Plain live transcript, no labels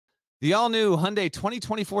The all-new Hyundai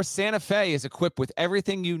 2024 Santa Fe is equipped with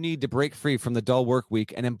everything you need to break free from the dull work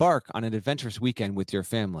week and embark on an adventurous weekend with your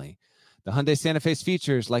family. The Hyundai Santa Fe's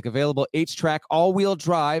features like available H-Track all-wheel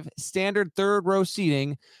drive, standard third-row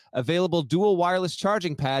seating, available dual wireless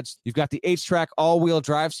charging pads. You've got the H-Track all-wheel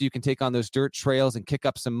drive so you can take on those dirt trails and kick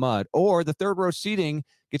up some mud. Or the third-row seating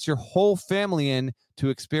gets your whole family in to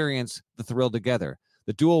experience the thrill together.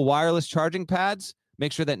 The dual wireless charging pads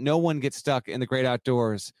make sure that no one gets stuck in the great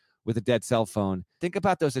outdoors with a dead cell phone. Think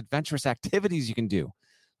about those adventurous activities you can do.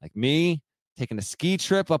 Like me, taking a ski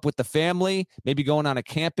trip up with the family, maybe going on a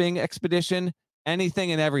camping expedition,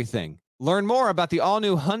 anything and everything. Learn more about the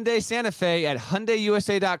all-new Hyundai Santa Fe at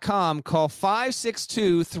HyundaiUSA.com. Call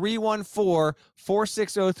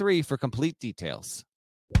 562-314-4603 for complete details.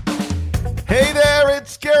 Hey there,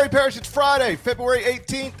 it's Gary Parrish. It's Friday, February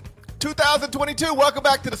 18th, 2022. Welcome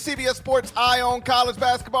back to the CBS Sports Eye on College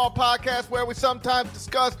Basketball Podcast, where we sometimes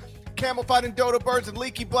discuss camel fighting, dodo birds, and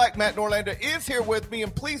leaky black. Matt Norlander is here with me,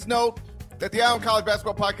 and please note that the Eye on College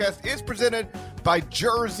Basketball Podcast is presented by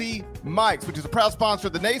Jersey Mike's, which is a proud sponsor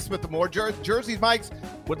of the Naismith Award. Jersey Mike's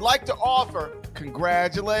would like to offer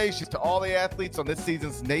congratulations to all the athletes on this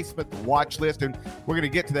season's Naismith watch list, and we're going to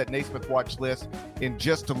get to that Naismith watch list in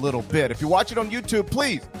just a little bit. If you're watching on YouTube,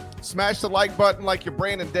 please smash the like button like you're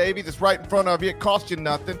Brandon Davies. It's right in front of you. It costs you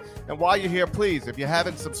nothing. And while you're here, please, if you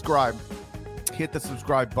haven't subscribed, hit the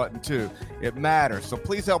subscribe button too. It matters. So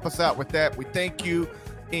please help us out with that. We thank you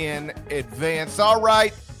in advance. All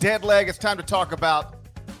right, dead leg. It's time to talk about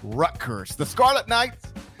Rutgers. The Scarlet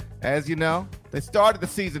Knights, as you know, they started the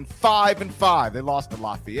season 5-5. They lost to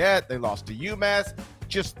Lafayette. They lost to UMass.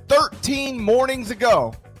 Just 13 mornings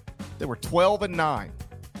ago, they were 12-9.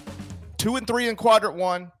 2-3 in quadrant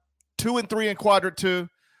one, 2-3 in quadrant two.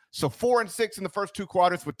 So 4-6 in the first two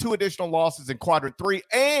quadrants with two additional losses in quadrant three.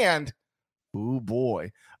 And, oh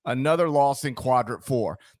boy, another loss in quadrant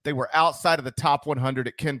four. They were outside of the top 100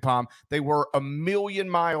 at KenPom. They were a million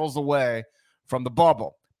miles away from the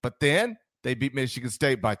bubble. But then they beat Michigan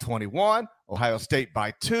State by 21, Ohio State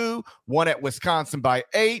by 2, won at Wisconsin by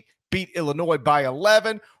 8, beat Illinois by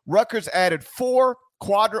 11. Rutgers added 4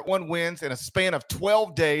 quadrant one wins in a span of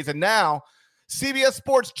 12 days. And now CBS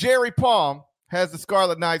Sports' Jerry Palm has the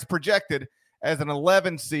Scarlet Knights projected as an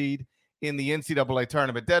 11 seed in the NCAA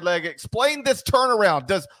tournament. Deadleg, explain this turnaround.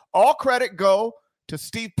 Does all credit go to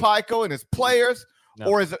Steve Pikiell and his players, No.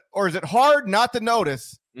 or is it hard not to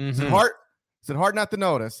notice? Mm-hmm. Is it hard not to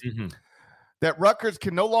notice that Rutgers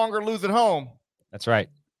can no longer lose at home? That's right.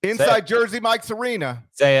 Inside Jersey Mike's Arena.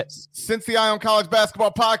 Say it. Since the Eye on College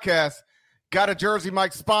Basketball Podcast got a Jersey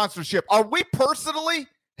Mike sponsorship, are we personally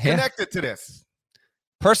connected to this?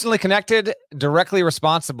 Personally connected, directly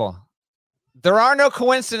responsible. There are no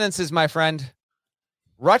coincidences, my friend.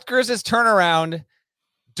 Rutgers' turnaround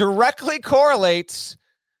directly correlates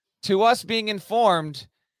to us being informed.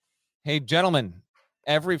 Hey, gentlemen,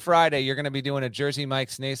 every Friday you're going to be doing a Jersey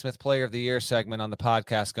Mike's Naismith Player of the Year segment on the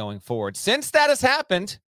podcast going forward. Since that has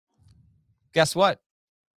happened, guess what?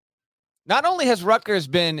 Not only has Rutgers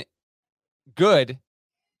been good,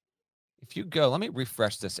 if you go, let me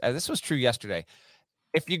refresh this. This was true yesterday.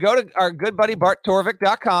 If you go to our good buddy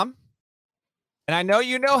BartTorvik.com, and I know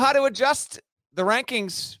you know how to adjust the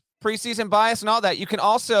rankings, preseason bias and all that, you can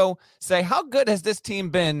also say, how good has this team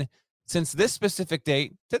been since this specific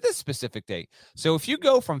date to this specific date? So if you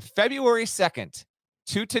go from February 2nd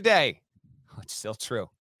to today, it's still true.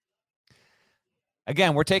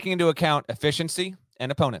 Again, we're taking into account efficiency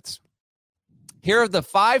and opponents. Here are the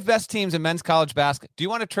 5 best teams in men's college basketball. Do you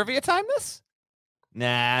want to trivia time this?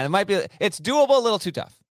 Nah, it's doable, a little too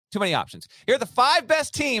tough. Too many options. Here are the 5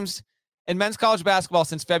 best teams in men's college basketball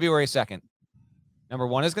since February 2nd. Number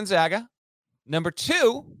 1 is Gonzaga. Number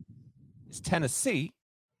 2 is Tennessee.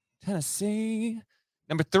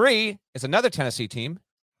 Number 3 is another Tennessee team,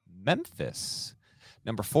 Memphis.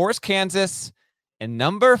 Number 4 is Kansas. And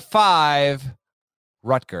number 5,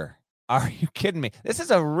 Rutgers. Are you kidding me? This is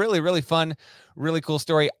a really, really fun, really cool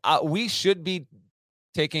story. We should be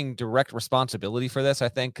taking direct responsibility for this, I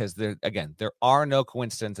think, because there are no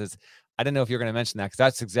coincidences. I didn't know if you're going to mention that, because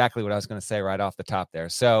that's exactly what I was going to say right off the top there.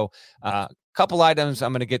 So a couple items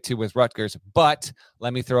I'm going to get to with Rutgers, but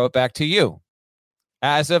let me throw it back to you.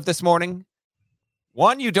 As of this morning,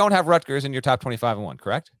 1, you don't have Rutgers in your top 25-1,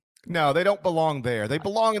 correct? No, they don't belong there. They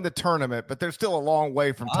belong in the tournament, but they're still a long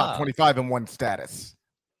way from top 25-1 status.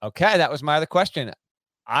 Okay, that was my other question.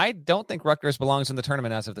 I don't think Rutgers belongs in the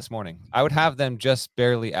tournament as of this morning. I would have them just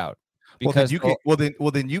barely out. Because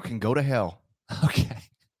then you can go to hell. Okay.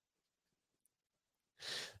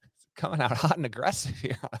 coming out hot and aggressive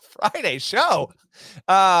here on a Friday show.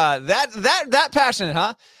 That passionate,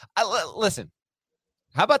 huh? Listen,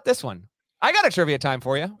 how about this one? I got a trivia time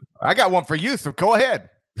for you. I got one for you, so go ahead.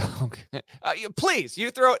 Okay. Please, you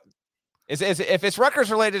throw it. If it's Rutgers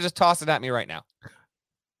related, just toss it at me right now.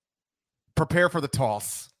 Prepare for the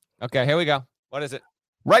toss. Okay, here we go. What is it?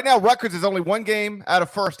 Right now, Rutgers is only one game out of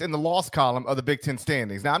first in the loss column of the Big Ten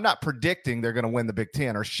standings. Now, I'm not predicting they're going to win the Big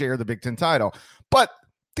Ten or share the Big Ten title, but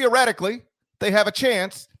theoretically, they have a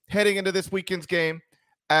chance heading into this weekend's game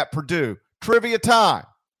at Purdue. Trivia time.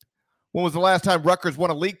 When was the last time Rutgers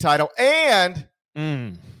won a league title? And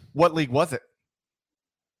what league was it?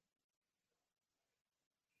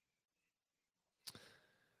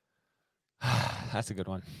 That's a good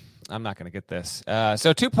one. I'm not going to get this.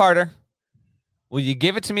 So two-parter. Will you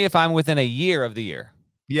give it to me if I'm within a year of the year?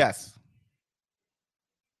 Yes.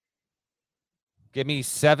 Give me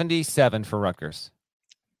 77 for Rutgers.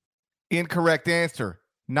 Incorrect answer.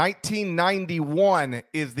 1991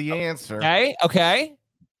 is the answer. Okay.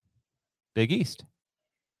 Big East.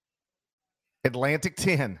 Atlantic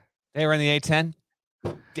 10. They were in the A10.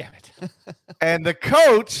 Damn it. And the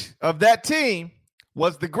coach of that team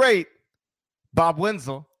was the great Bob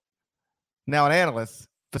Wenzel, now an analyst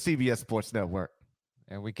for CBS Sports Network.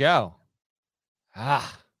 There we go.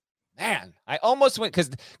 Man, I almost went because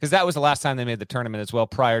that was the last time they made the tournament as well,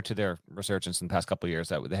 prior to their resurgence in the past couple of years.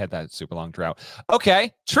 That they had that super long drought.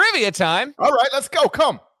 Okay, trivia time. All right, let's go.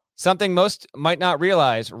 Come. Something most might not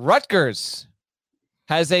realize: Rutgers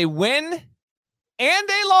has a win and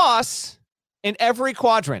a loss in every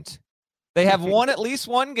quadrant. They have won at least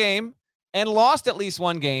one game and lost at least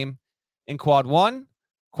one game in quad 1,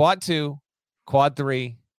 quad 2, quad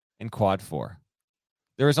 3, and quad 4.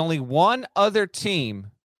 There is only one other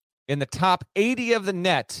team in the top 80 of the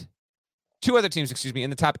net, two other teams, in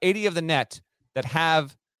the top 80 of the net that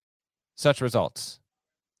have such results.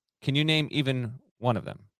 Can you name even one of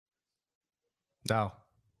them? No.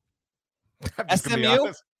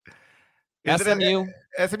 SMU? SMU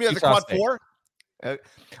has a quad 4?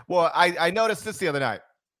 Well, I noticed this the other night.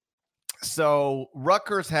 So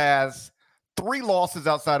Rutgers has 3 losses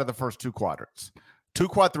outside of the first 2 quadrants, 2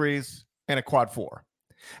 quad 3s and a quad 4.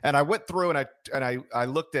 And I went through and I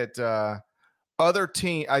looked at other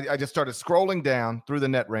teams. I just started scrolling down through the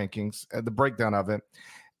net rankings, the breakdown of it,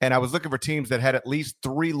 and I was looking for teams that had at least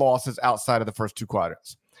 3 losses outside of the first 2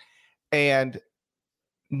 quadrants. And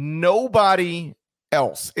nobody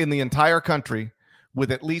else in the entire country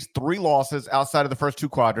with at least 3 losses outside of the first 2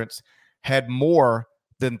 quadrants had more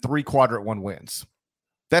than 3 quadrant 1 wins.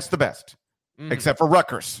 That's the best, except for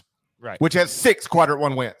Rutgers, right, which has 6 quadrant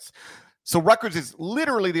 1 wins. So Rutgers is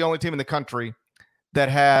literally the only team in the country that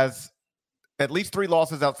has at least 3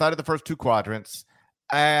 losses outside of the first 2 quadrants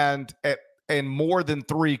and more than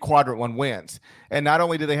 3 quadrant 1 wins. And not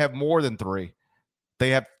only do they have more than 3,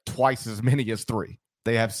 they have twice as many as 3.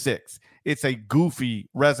 They have 6. It's a goofy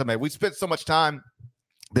resume. We spent so much time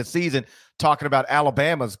this season talking about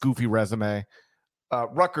Alabama's goofy resume.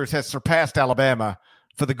 Rutgers has surpassed Alabama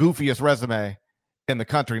for the goofiest resume in the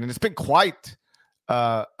country. And it's been quite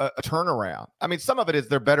a turnaround. I mean, some of it is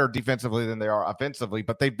they're better defensively than they are offensively,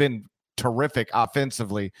 but they've been terrific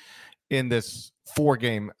offensively in this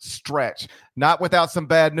 4-game stretch. Not without some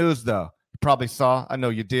bad news, though. You probably saw, I know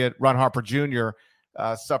you did, Ron Harper Jr.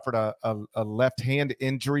 Suffered a left hand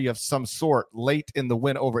injury of some sort late in the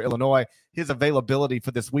win over Illinois. His availability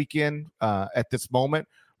for this weekend at this moment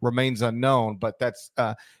remains unknown, but that's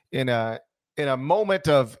in a moment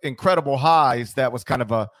of incredible highs. That was kind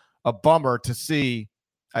of a bummer to see.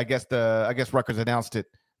 I guess Rutgers announced it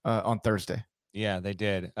on Thursday. Yeah, they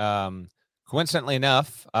did. Coincidentally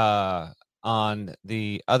enough, on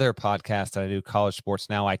the other podcast that I do, College Sports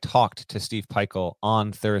Now, I talked to Steve Peichel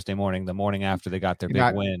on Thursday morning, the morning after they got their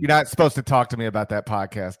big win. You're not supposed to talk to me about that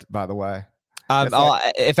podcast, by the way.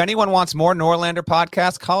 If anyone wants more Norlander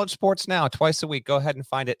podcast, College Sports Now, twice a week, go ahead and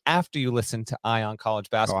find it after you listen to Eye on College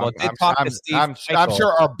Basketball. I'm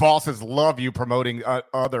sure our bosses love you promoting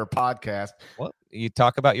other podcasts. Well, you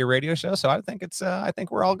talk about your radio show, so I think I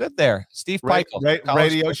think we're all good there. Steve Peichel.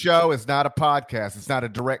 Radio show is not a podcast. It's not a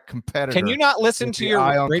direct competitor. Can you not listen to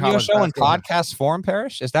your radio show in podcast form,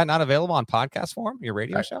 Parrish? Is that not available on podcast form, your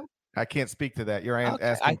radio show? I can't speak to that. You're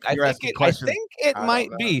okay. asking questions. I think it might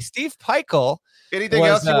be. Steve Peichel. Anything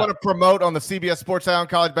else you want to promote on the CBS Sports Eye on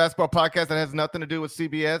College Basketball podcast that has nothing to do with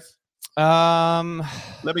CBS?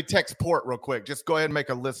 Let me text Port real quick. Just go ahead and make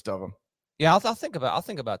a list of them. Yeah, I'll think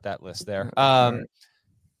about that list there.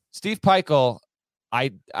 Steve Peichel,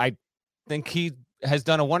 I think he has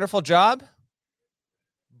done a wonderful job,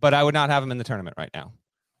 but I would not have him in the tournament right now.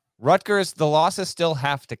 Rutgers, the losses still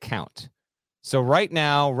have to count. So right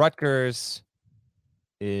now, Rutgers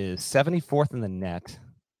is 74th in the net,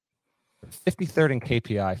 53rd in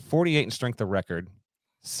KPI, 48 in strength of record,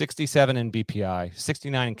 67 in BPI,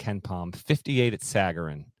 69 in KenPom, 58 at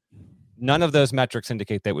Sagarin. None of those metrics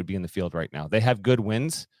indicate they would be in the field right now. They have good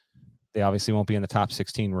wins. They obviously won't be in the top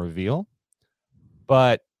 16 reveal,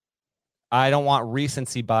 but I don't want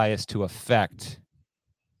recency bias to affect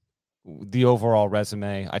the overall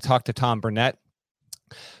resume. I talked to Tom Burnett.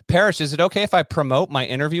 Parrish, is it okay if I promote my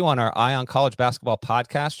interview on our Eye on College Basketball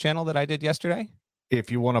podcast channel that I did yesterday? If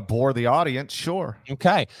you want to bore the audience, sure.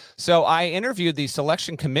 Okay. So I interviewed the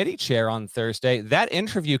selection committee chair on Thursday. That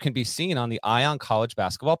interview can be seen on the Eye on College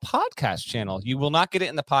Basketball podcast channel. You will not get it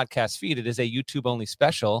in the podcast feed. It is a YouTube only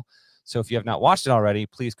special. So if you have not watched it already,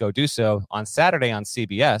 please go do so. On Saturday on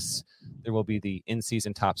CBS, there will be the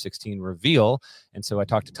in-season top 16 reveal. And so I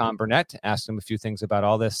talked to Tom Burnett, asked him a few things about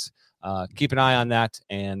all this. Keep an eye on that.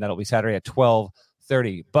 And that'll be Saturday at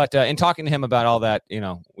 12:30. But in talking to him about all that,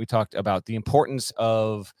 we talked about the importance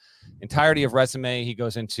of entirety of resume. He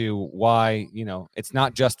goes into why, it's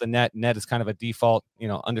not just the net. Net is kind of a default,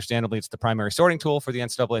 understandably, it's the primary sorting tool for the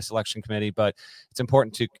NCAA selection committee, but it's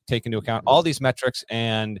important to take into account all these metrics.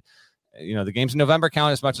 And, the games in November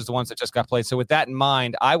count as much as the ones that just got played. So with that in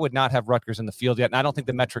mind, I would not have Rutgers in the field yet. And I don't think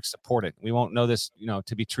the metrics support it. We won't know this,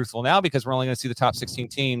 to be truthful now, because we're only going to see the top 16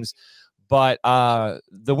 teams. But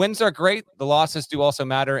the wins are great. The losses do also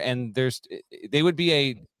matter. And they would be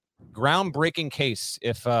a groundbreaking case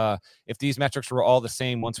if these metrics were all the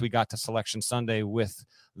same once we got to Selection Sunday with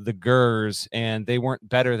the Gers and they weren't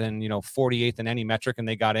better than, 48th in any metric and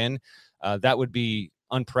they got in. That would be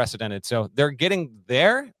unprecedented. So they're getting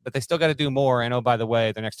there, but they still got to do more. And by the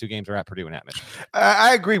way, the next two games are at Purdue and at Michigan.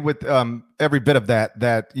 I agree with every bit of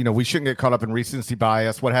that, we shouldn't get caught up in recency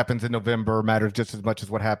bias. What happens in November matters just as much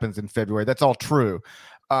as what happens in February. That's all true.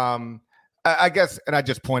 I guess, and I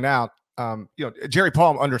just point out, Jerry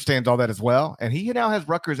Palm understands all that as well. And he now has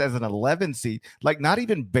Rutgers as an 11 seed, like not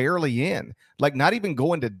even barely in, like not even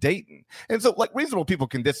going to Dayton. And so like reasonable people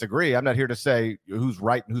can disagree. I'm not here to say who's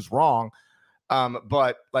right and who's wrong.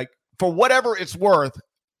 But like for whatever it's worth,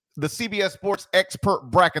 the CBS Sports expert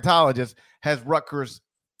bracketologist has Rutgers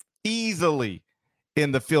easily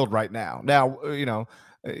in the field right now. Now,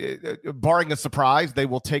 barring a surprise, they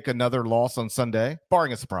will take another loss on Sunday,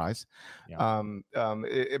 barring a surprise. Yeah.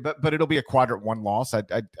 But it'll be a quadrant one loss.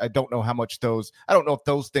 I don't know how much I don't know if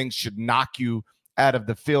those things should knock you out of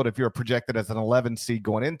the field if you're projected as an 11 seed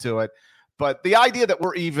going into it. But the idea that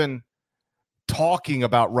we're even talking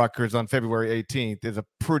about Rutgers on February 18th is a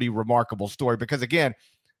pretty remarkable story because, again,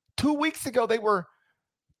 2 weeks ago they were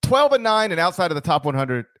 12-9 and outside of the top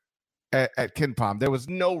 100 at KenPom. There was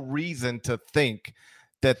no reason to think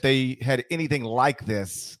that they had anything like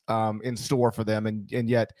this in store for them, and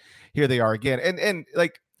yet here they are again. And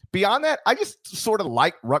like beyond that, I just sort of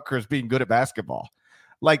like Rutgers being good at basketball.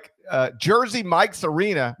 Like Jersey Mike's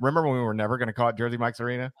Arena. Remember when we were never going to call it Jersey Mike's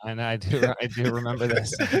Arena? And I do remember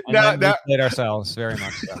this. Now we played ourselves very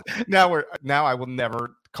much so. Now I will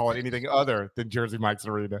never call it anything other than Jersey Mike's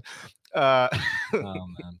Arena. But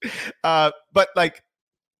like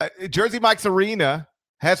Jersey Mike's Arena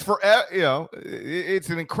has it's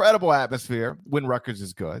an incredible atmosphere when Rutgers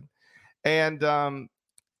is good, and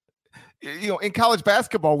in college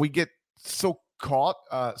basketball we get so caught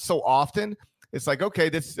so often. It's like, okay,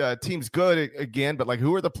 this team's good again, but like,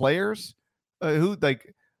 who are the players? I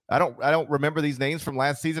don't remember these names from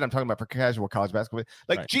last season. I'm talking about for casual college basketball.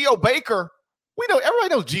 Like right. Geo Baker, everybody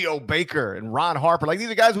knows Geo Baker and Ron Harper. Like these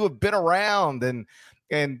are guys who have been around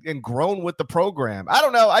and grown with the program. I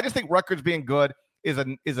don't know. I just think Rutgers being good is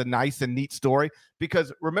a nice and neat story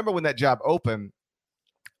because remember when that job opened?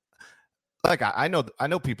 Like I know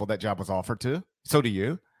people that job was offered to. So do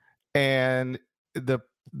you, and the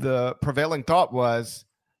prevailing thought was,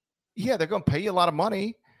 yeah, they're going to pay you a lot of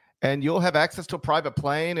money and you'll have access to a private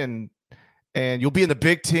plane and you'll be in the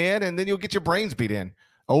Big Ten and then you'll get your brains beat in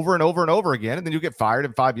over and over and over again. And then you'll get fired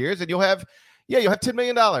in 5 years and you'll have $10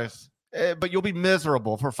 million, but you'll be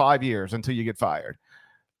miserable for 5 years until you get fired.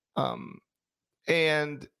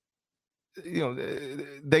 And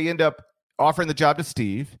they end up offering the job to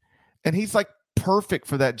Steve and he's like perfect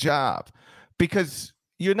for that job because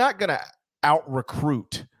you're not going to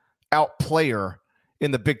out-recruit, out-player in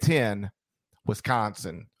the Big Ten,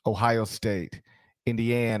 Wisconsin, Ohio State,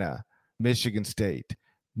 Indiana, Michigan State,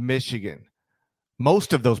 Michigan,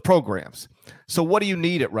 most of those programs. So what do you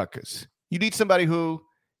need at Rutgers? You need somebody who,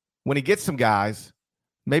 when he gets some guys,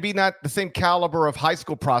 maybe not the same caliber of high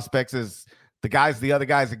school prospects as the other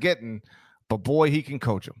guys are getting, but boy, he can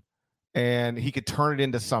coach them. and he could turn it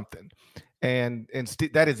into something. And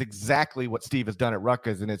that is exactly what Steve has done at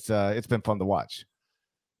Rutgers, and it's been fun to watch.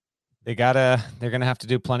 They're gonna have to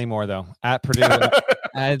do plenty more though at Purdue.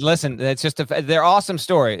 And listen, it's just they're awesome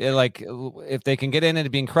story. Like if they can get in,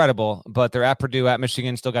 it'd be incredible. But they're at Purdue, at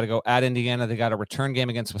Michigan, still got to go at Indiana. They got a return game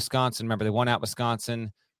against Wisconsin. Remember, they won at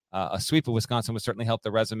Wisconsin. A sweep of Wisconsin would certainly help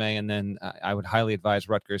the resume. And then I would highly advise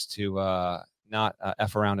Rutgers to not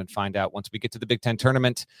F around and find out once we get to the Big Ten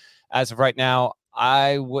tournament. As of right now,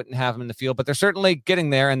 I wouldn't have them in the field, but they're certainly getting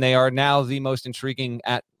there, and they are now the most intriguing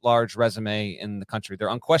at-large resume in the country. They're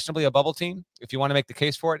unquestionably a bubble team. If you want to make the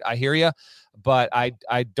case for it, I hear you, but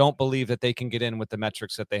I don't believe that they can get in with the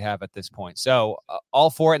metrics that they have at this point. So all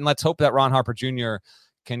for it, and let's hope that Ron Harper Jr.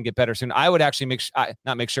 can get better soon. I would actually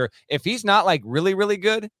not make sure. If he's not like really, really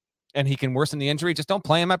good and he can worsen the injury, just don't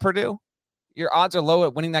play him at Purdue. Your odds are low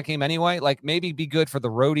at winning that game anyway. Like maybe be good for the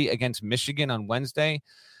roadie against Michigan on Wednesday.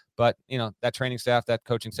 But, that training staff, that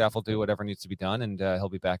coaching staff will do whatever needs to be done, and he'll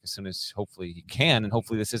be back as soon as hopefully he can. And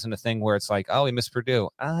hopefully this isn't a thing where it's like, oh, he missed Purdue.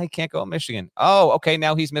 I can't go at Michigan. Oh, okay,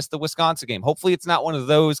 now he's missed the Wisconsin game. Hopefully it's not one of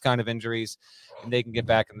those kind of injuries, and they can get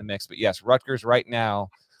back in the mix. But, yes, Rutgers right now,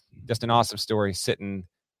 just an awesome story, sitting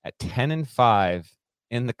at 10-5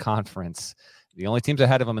 in the conference. The only teams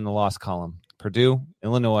ahead of them in the loss column, Purdue,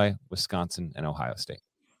 Illinois, Wisconsin, and Ohio State.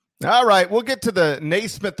 All right, we'll get to the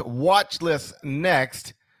Naismith watch list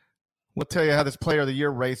next. We'll tell you how this Player of the Year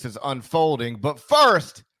race is unfolding. But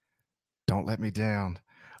first, don't let me down.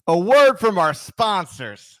 A word from our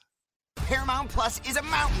sponsors. Paramount Plus is a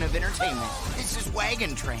mountain of entertainment. This is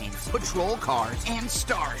wagon trains, patrol cars, and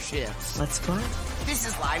starships. What's fun? This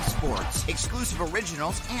is live sports, exclusive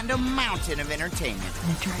originals, and a mountain of entertainment.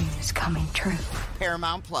 The dream is coming true.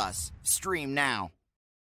 Paramount Plus. Stream now.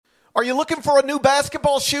 Are you looking for a new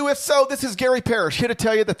basketball shoe? If so, this is Gary Parrish here to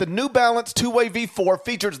tell you that the New Balance 2-Way V4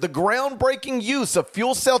 features the groundbreaking use of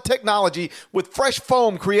fuel cell technology with fresh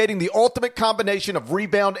foam, creating the ultimate combination of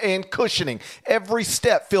rebound and cushioning. Every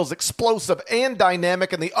step feels explosive and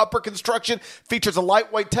dynamic, and the upper construction features a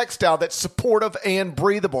lightweight textile that's supportive and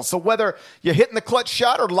breathable. So whether you're hitting the clutch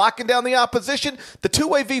shot or locking down the opposition, the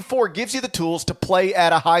 2-Way V4 gives you the tools to play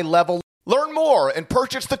at a high level. Learn more and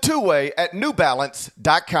purchase the 2-Way at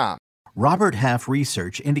newbalance.com. Robert Half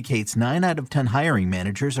research indicates 9 out of 10 hiring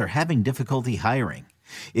managers are having difficulty hiring.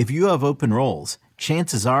 If you have open roles,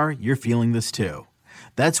 chances are you're feeling this too.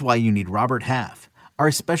 That's why you need Robert Half.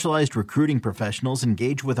 Our specialized recruiting professionals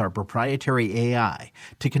engage with our proprietary AI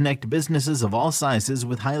to connect businesses of all sizes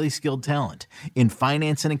with highly skilled talent in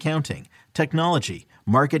finance and accounting, technology,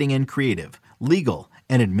 marketing and creative, legal,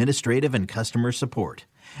 and administrative and customer support.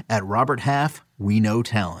 At Robert Half, we know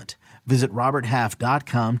talent. Visit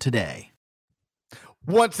roberthalf.com today.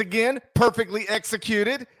 Once again, perfectly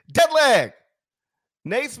executed. Dead leg.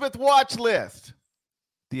 Naismith watch list.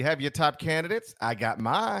 Do you have your top candidates? I got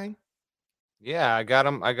mine. Yeah, I got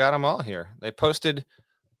them all here. They posted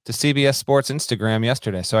to CBS Sports Instagram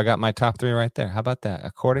yesterday, so I got my top 3 right there. How about that?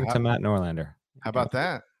 According to Matt Norlander. How about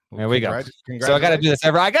that? There we go. So I got to do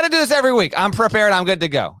this every week. I'm prepared. I'm good to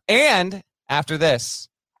go. And after this,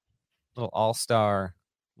 little all-star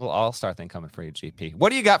thing coming for you, GP. What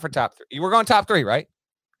do you got for top 3? We're going top 3, right?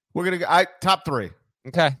 We're going to go top 3.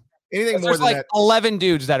 Okay. Anything more than like that? 11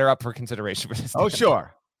 dudes that are up for consideration for this. Oh,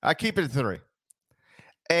 sure. I keep it at 3.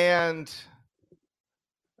 And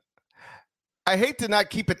I hate to not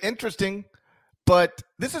keep it interesting, but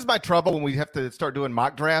this is my trouble when we have to start doing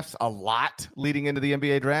mock drafts a lot leading into the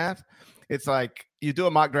NBA draft. It's like you do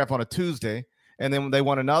a mock draft on a Tuesday, and then they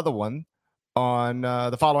want another one on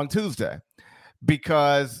the following Tuesday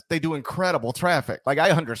because they do incredible traffic. Like, I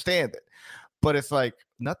understand it, but it's like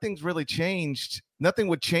nothing's really changed. Nothing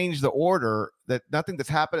would change the order. Nothing that's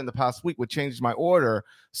happened in the past week would change my order.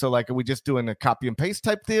 So, like, are we just doing a copy and paste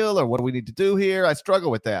type deal, or what do we need to do here? I struggle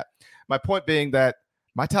with that. My point being that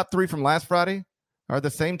my top 3 from last Friday are the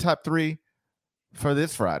same top 3 for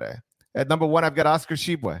this Friday. At number 1, I've got Oscar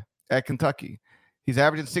Tshiebwe at Kentucky. He's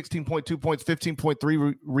averaging 16.2 points,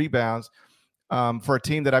 15.3 rebounds. For a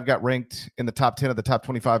team that I've got ranked in the top 10 of the top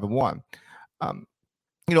 25 and 1.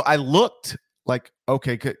 I looked like,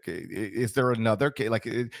 okay, is there another, like,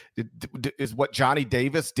 is what Johnny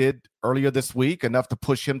Davis did earlier this week enough to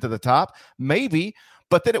push him to the top? Maybe,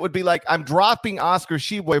 but then it would be like I'm dropping Oscar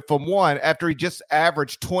Tshiebwe from 1 after he just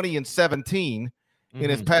averaged 20 and 17 in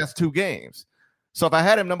his past 2 games. So if I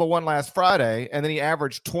had him number 1 last Friday, and then he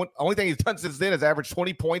averaged 20, only thing he's done since then is averaged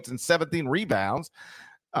 20 points and 17 rebounds.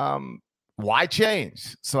 Why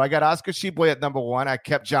change? So I got Oscar Tshiebwe at number 1. I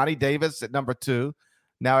kept Johnny Davis at number 2,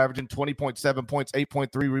 now averaging 20.7 points,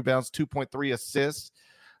 8.3 rebounds, 2.3 assists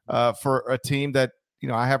for a team that,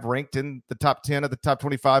 I have ranked in the top 10 of the top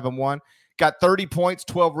 25 and one. Got 30 points,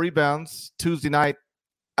 12 rebounds Tuesday night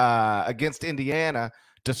against Indiana.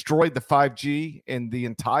 Destroyed the 5G in the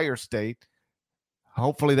entire state.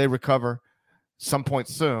 Hopefully they recover some point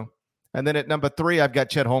soon. And then at number 3, I've got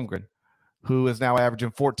Chet Holmgren, who is now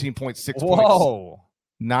averaging 14.6 points,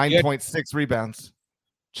 9.6 rebounds.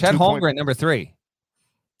 Chet Holmgren, number 3.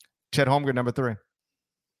 Chet Holmgren, number 3.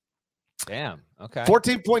 Damn. Okay.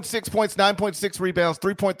 14.6 points, 9.6 rebounds,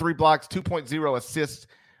 3.3 blocks, 2.0 assists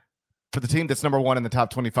for the team that's number 1 in the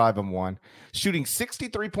top 25 and 1. Shooting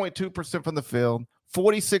 63.2% from the field,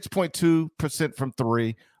 46.2% from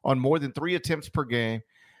 3 on more than 3 attempts per game.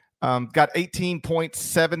 Got 18 points,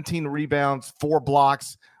 17 rebounds, 4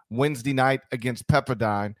 blocks Wednesday night against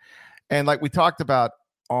Pepperdine. And like we talked about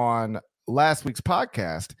on last week's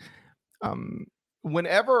podcast,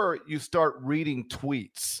 whenever you start reading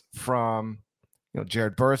tweets from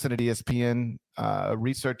Jared Burson at ESPN,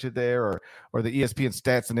 researcher there, or the ESPN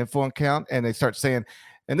stats and info account, and they start saying,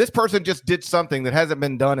 and this person just did something that hasn't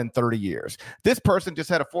been done in 30 years. This person just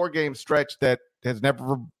had a 4-game stretch that has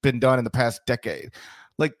never been done in the past decade.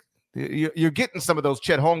 Like, you're getting some of those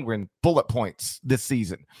Chet Holmgren bullet points this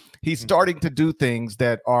season. He's starting to do things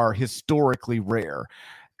that are historically rare.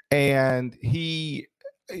 And he,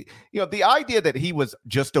 the idea that he was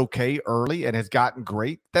just okay early and has gotten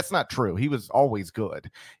great, that's not true. He was always good.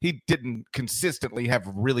 He didn't consistently have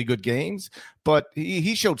really good games, but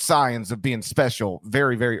he showed signs of being special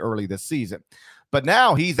very, very early this season. But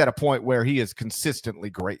now he's at a point where he is consistently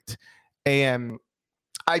great. And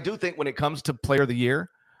I do think when it comes to Player of the Year,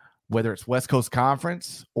 whether it's West Coast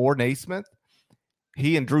Conference or Naismith,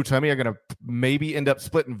 he and Drew Timme are going to maybe end up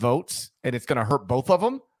splitting votes, and it's going to hurt both of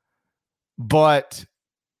them. But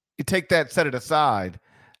you take that, set it aside,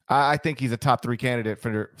 I think he's a top 3 candidate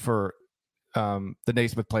for the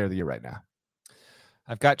Naismith Player of the Year right now.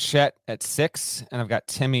 I've got Chet at 6, and I've got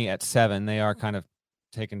Timme at 7. They are kind of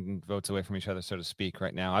taking votes away from each other, so to speak,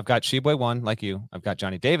 right now. I've got Sheboy 1, like you. I've got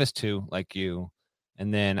Johnny Davis 2, like you.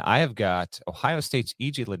 And then I have got Ohio State's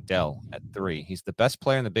E.J. Liddell at 3. He's the best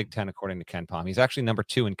player in the Big Ten, according to KenPom. He's actually number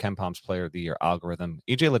 2 in KenPom's Player of the Year algorithm.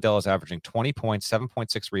 E.J. Liddell is averaging 20 points,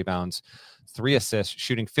 7.6 rebounds, 3 assists,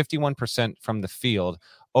 shooting 51% from the field.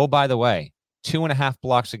 Oh, by the way, 2.5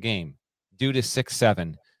 blocks a game. Dude is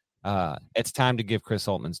 6'7". It's time to give Chris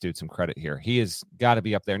Holtman's dude some credit here. He has got to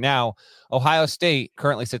be up there. Now, Ohio State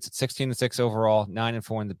currently sits at 16-6 overall,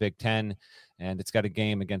 9-4 in the Big Ten. And it's got a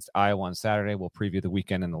game against Iowa on Saturday. We'll preview the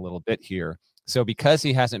weekend in a little bit here. So because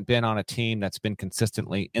he hasn't been on a team that's been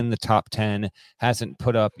consistently in the top 10, hasn't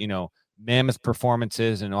put up, mammoth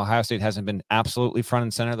performances, and Ohio State hasn't been absolutely front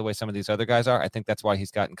and center the way some of these other guys are, I think that's why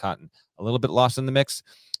he's gotten caught a little bit lost in the mix.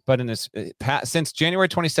 But in his since January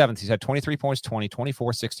 27th, he's had 23 points, 20,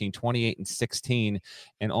 24, 16, 28, and 16.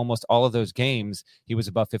 And almost all of those games, he was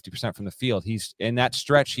above 50% from the field. He's in that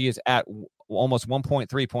stretch, he is at almost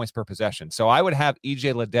 1.3 points per possession. So I would have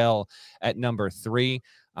E.J. Liddell at number 3.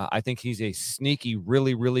 I think he's a sneaky,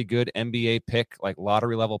 really, really good NBA pick, like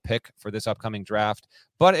lottery level pick for this upcoming draft.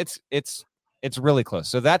 But it's really close.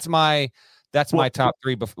 So that's my top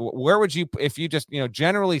 3. Where would you, if you just,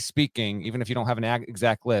 generally speaking, even if you don't have an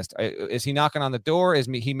exact list, is he knocking on the door? Is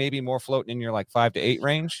he maybe more floating in your like 5 to 8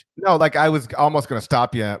 range? No, like I was almost going to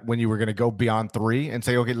stop you when you were going to go beyond 3 and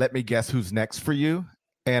say, okay, let me guess who's next for you.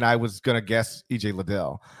 And I was going to guess E.J.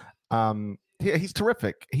 Liddell. He's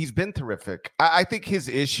terrific. He's been terrific. I think his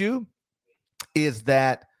issue is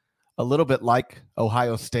that a little bit like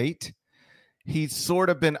Ohio State, he's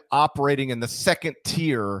sort of been operating in the second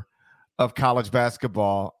tier of college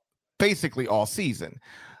basketball basically all season.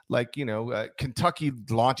 Like, Kentucky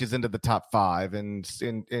launches into the top 5 and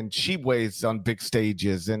Sheboy's on big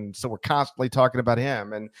stages. And so we're constantly talking about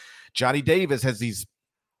him. And Johnny Davis has these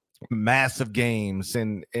massive games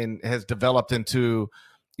and has developed into,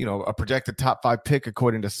 a projected top 5 pick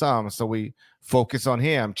according to some. So we focus on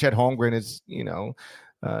him. Chet Holmgren is,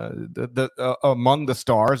 among the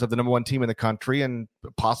stars of the number 1 team in the country and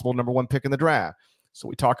possible number 1 pick in the draft. So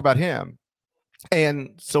we talk about him.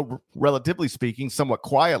 And so relatively speaking, somewhat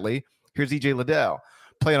quietly, here's E.J. Liddell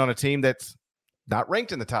playing on a team that's not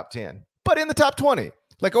ranked in the top 10, but in the top 20.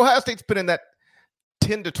 Like Ohio State's been in that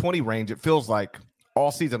 10 to 20 range, it feels like, all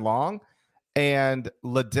season long. And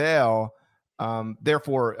Liddell,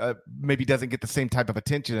 therefore, maybe doesn't get the same type of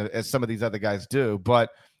attention as some of these other guys do,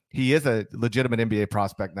 but he is a legitimate NBA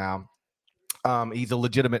prospect now. He's a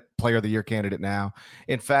legitimate Player of the Year candidate now.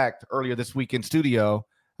 In fact, earlier this week in studio,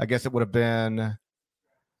 I guess it would have been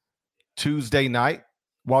Tuesday night,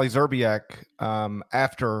 Wally Szczerbiak,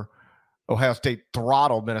 after Ohio State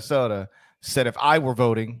throttled Minnesota, said if I were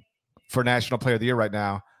voting for National Player of the Year right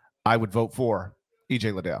now, I would vote for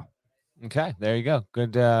EJ Liddell. Okay, there you go.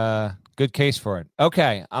 Good case for it.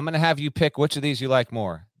 Okay, I'm going to have you pick which of these you like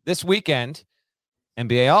more. This weekend,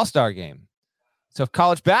 NBA All-Star Game. So if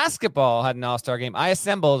college basketball had an All-Star Game, I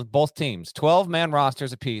assembled both teams, 12-man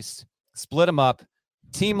rosters apiece, split them up.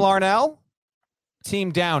 Team Larnell,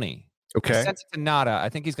 Team Downey. Okay. I sent it to Nada. I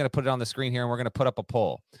think he's going to put it on the screen here, and we're going to put up a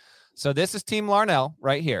poll. So this is Team Larnell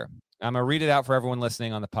right here. I'm going to read it out for everyone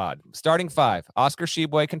listening on the pod. Starting 5, Oscar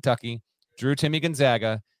Tshiebwe, Kentucky, Drew Timme,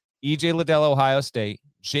 Gonzaga, EJ Liddell, Ohio State,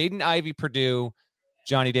 Jaden Ivey, Purdue,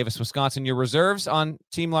 Johnny Davis, Wisconsin. Your reserves on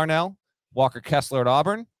Team Larnell, Walker Kessler at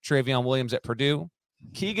Auburn, Travion Williams at Purdue,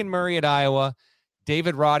 Keegan Murray at Iowa,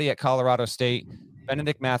 David Roddy at Colorado State,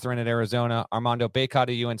 Benedict Mathurin at Arizona, Armando Bacot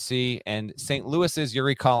at UNC, and St. Louis's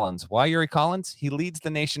Yuri Collins. Why Yuri Collins? He leads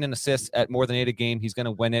the nation in assists at more than 8 a game. He's going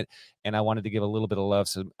to win it, and I wanted to give a little bit of love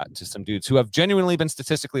to some dudes who have genuinely been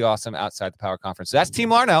statistically awesome outside the Power Conference. So that's Team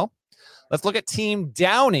Larnell. Let's look at Team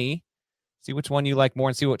Downey, see which one you like more,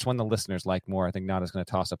 and see which one the listeners like more. I think Nada's going to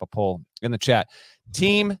toss up a poll in the chat.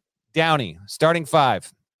 Team Downey, starting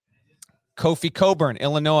 5, Kofi Coburn,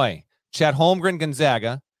 Illinois, Chet Holmgren,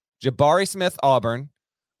 Gonzaga, Jabari Smith, Auburn,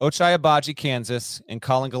 Ochai Agbaji, Kansas, and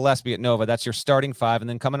Colin Gillespie at Nova. That's your starting 5. And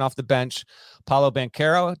then coming off the bench, Paolo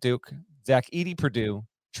Banchero, Duke, Zach Edey, Purdue,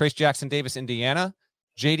 Trace Jackson Davis, Indiana,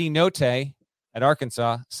 JD Note at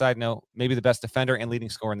Arkansas. Side note, maybe the best defender and leading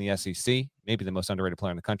scorer in the SEC, maybe the most underrated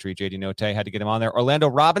player in the country. JD Note, had to get him on there. Orlando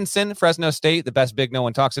Robinson, Fresno State, the best big no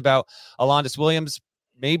one talks about. Alondas Williams,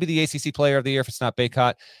 maybe the ACC Player of the Year if it's not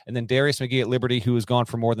Bacot, and then Darius McGee at Liberty, who has gone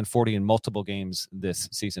for more than 40 in multiple games this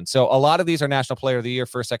season. So a lot of these are National Player of the Year,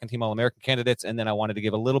 first, second team All-American candidates, and then I wanted to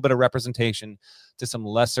give a little bit of representation to some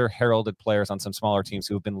lesser heralded players on some smaller teams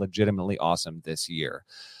who have been legitimately awesome this year.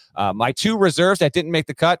 My 2 reserves that didn't make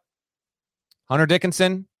the cut, Hunter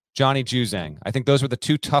Dickinson, Johnny Juzang. I think those were the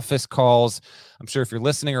 2 toughest calls. I'm sure if you're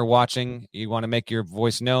listening or watching, you want to make your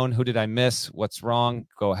voice known. Who did I miss? What's wrong?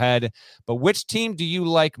 Go ahead. But which team do you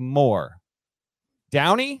like more?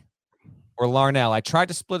 Downey or Larnell? I tried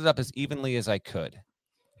to split it up as evenly as I could.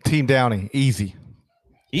 Team Downey, easy.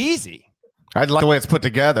 Easy. I like the way it's put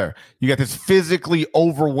together. You got this physically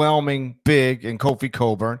overwhelming big in Kofi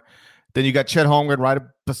Coburn. Then you got Chet Holmgren right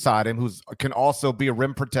beside him, who can also be a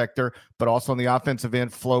rim protector, but also on the offensive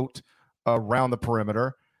end, float around the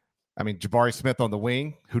perimeter. I mean, Jabari Smith on the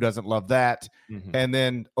wing. Who doesn't love that? Mm-hmm. And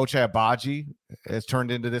then Ochai Agbaji has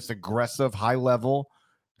turned into this aggressive, high-level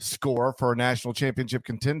scorer for a national championship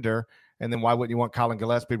contender. And then why wouldn't you want Colin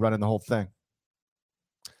Gillespie running the whole thing?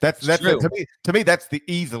 That's to me, that's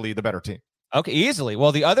easily the better team. Okay, easily.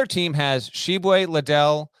 Well, the other team has Tshiebwe,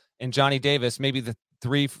 Liddell, and Johnny Davis, maybe the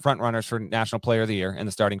 3 front runners for National Player of the Year in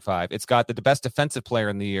the starting 5. It's got the best defensive player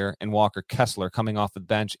in the year and Walker Kessler coming off the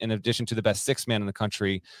bench, in addition to the best 6-man in the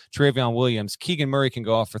country, Travion Williams. Keegan Murray can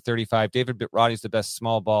go off for 35. David Roddy's the best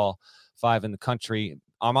small ball 5 in the country.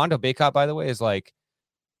 Armando Bacot, by the way, is like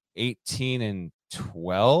 18 and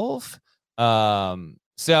 12.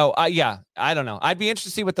 So yeah, I don't know. I'd be interested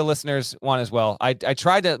to see what the listeners want as well. I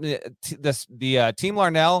tried to the Team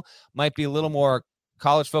Larnell might be a little more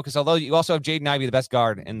college focus, although you also have Jaden Ivey, the best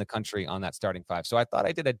guard in the country, on that starting 5. So I thought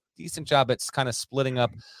I did a decent job at kind of splitting up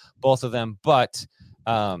both of them. But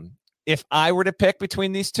if I were to pick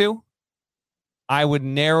between these 2, I would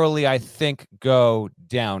narrowly, I think, go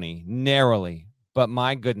Downey. Narrowly. But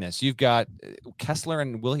my goodness, you've got Kessler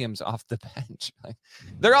and Williams off the bench.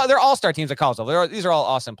 They're all-star teams at college level. These are all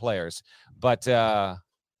awesome players. But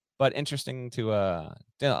interesting to a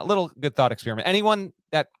little good thought experiment. Anyone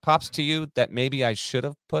that pops to you that maybe I should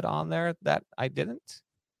have put on there that I didn't?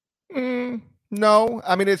 No.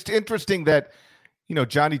 I mean, it's interesting that,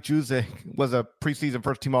 Johnny Juzang was a preseason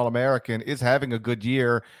first-team All-American, is having a good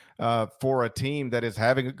year for a team that is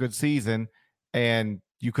having a good season, and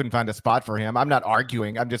you couldn't find a spot for him. I'm not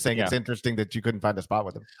arguing. I'm just saying It's interesting that you couldn't find a spot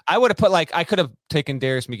with him. I would have put I could have taken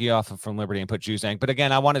Darius McGee off from Liberty and put Juzang. But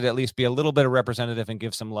again, I wanted to at least be a little bit of representative and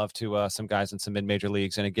give some love to some guys in some mid-major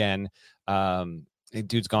leagues. And again,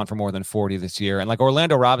 dude's gone for more than 40 this year. And like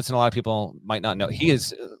Orlando Robinson, a lot of people might not know. He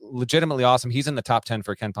is legitimately awesome. He's in the top 10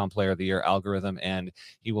 for KenPom Player of the Year algorithm, and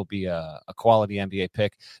he will be a quality NBA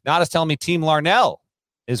pick. Nada's telling me Team Larnell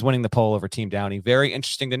is winning the poll over Team Downey. Very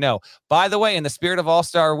interesting to know. By the way, in the spirit of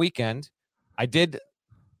All-Star Weekend, I did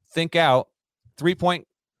think out three-point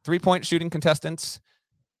shooting contestants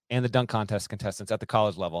and the dunk contest contestants at the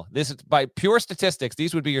college level. This is by pure statistics.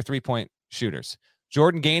 These would be your 3-point shooters.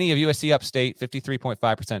 Jordan Gainey of USC Upstate,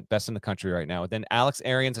 53.5%, best in the country right now. Then Alex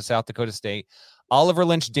Arians of South Dakota State, Oliver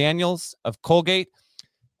Lynch Daniels of Colgate,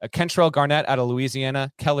 Kentrell Garnett out of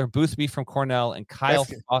Louisiana, Keller Boothby from Cornell, and Kyle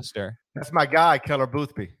Foster. That's my guy, Keller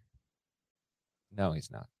Boothby. No, he's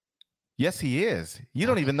not. Yes, he is. You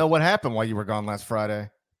don't even know what happened while you were gone last Friday.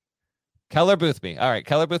 Keller Boothby. All right,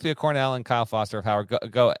 Keller Boothby of Cornell and Kyle Foster of Howard.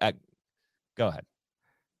 Go ahead.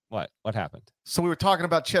 What happened? So we were talking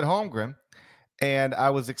about Chet Holmgren, and I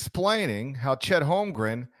was explaining how Chet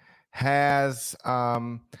Holmgren is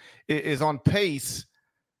on pace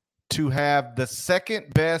to have the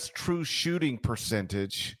second best true shooting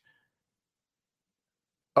percentage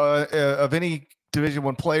of any Division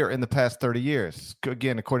I player in the past 30 years.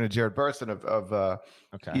 Again, according to Jared Burson of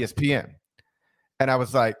ESPN. And I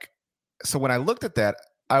was like, so when I looked at that,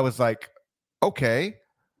 I was like, okay,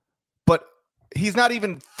 but he's not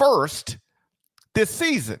even first this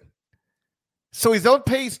season. So he's on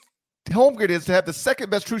pace. Holmgren is to have the second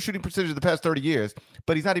best true shooting percentage of the past 30 years,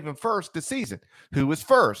 but he's not even first this season. Who was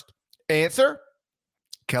first? Answer: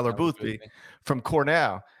 Keller Boothby from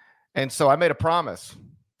Cornell. And so I made a promise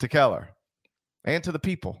to Keller and to the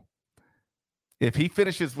people. If he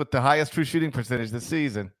finishes with the highest true shooting percentage this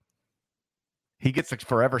season, he gets a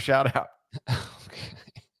forever shout out. Okay.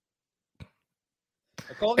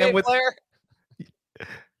 A Colgate player?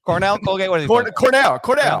 Cornell, Colgate, what is he? Cornell.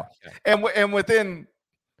 Oh, okay. And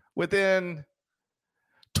within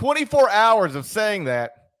 24 hours of saying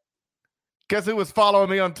that, guess who was following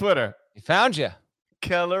me on Twitter? He found you.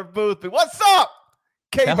 Keller Boothby. What's up,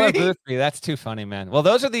 KB? Keller Boothby. That's too funny, man. Well,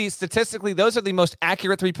 those are the most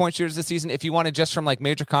accurate 3-point shooters this season. If you wanted just from like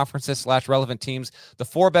major conferences / relevant teams, the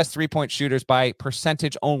 4 best 3-point shooters by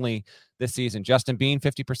percentage only this season. Justin Bean,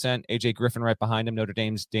 50%. AJ Griffin right behind him. Notre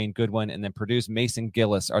Dame's Dane Goodwin. And then Purdue's Mason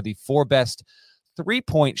Gillis are the 4 best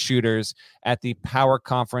 3-point shooters at the Power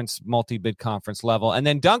Conference, multi-bid conference level. And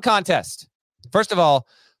then dunk contest. First of all,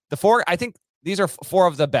 the 4, I think these are 4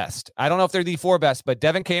 of the best. I don't know if they're the 4 best, but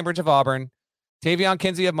Devin Cambridge of Auburn, Tavion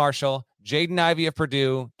Kinsey of Marshall, Jaden Ivey of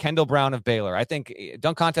Purdue, Kendall Brown of Baylor. I think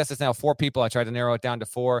dunk contest is now 4 people. I tried to narrow it down to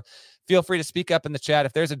 4. Feel free to speak up in the chat.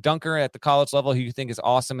 If there's a dunker at the college level who you think is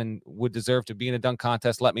awesome and would deserve to be in a dunk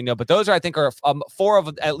contest, let me know. But those are 4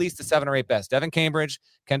 of at least the 7 or 8 best. Devin Cambridge,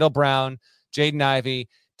 Kendall Brown, Jaden Ivey,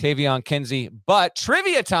 Tavion Kinsey. But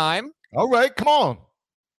trivia time. All right, come on.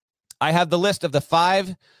 I have the list of the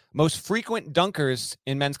 5 most frequent dunkers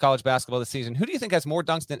in men's college basketball this season. Who do you think has more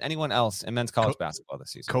dunks than anyone else in men's college basketball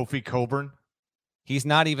this season? Kofi Cockburn. He's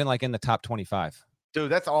not even like in the top 25.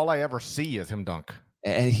 Dude, that's all I ever see is him dunk.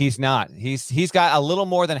 And he's not. He's got a little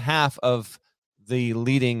more than half of the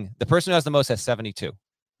person who has the most has 72.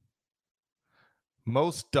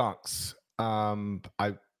 Most dunks.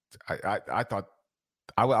 I thought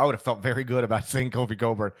I would have felt very good about saying Kofi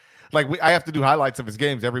Cockburn. Like I have to do highlights of his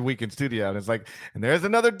games every week in studio, and it's like, and there's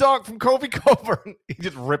another dunk from Kofi Cockburn. He's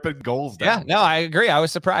just ripping goals down. Yeah, no, I agree. I was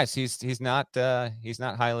surprised. He's not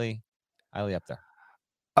highly up there.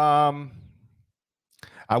 I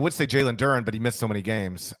would say Jalen Duren, but he missed so many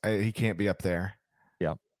games. He can't be up there.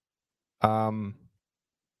 Yeah.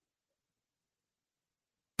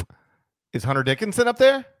 Is Hunter Dickinson up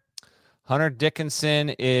there? Hunter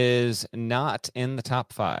Dickinson is not in the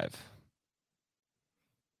top 5.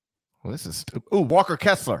 Well, this is Walker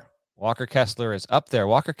Kessler. Walker Kessler is up there.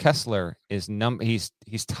 Walker Kessler is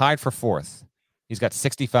he's tied for 4th. He's got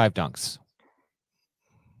 65 dunks.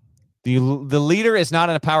 The leader is not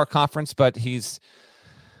in a power conference, but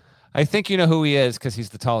I think you know who he is because he's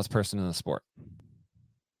the tallest person in the sport.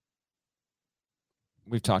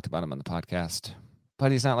 We've talked about him on the podcast,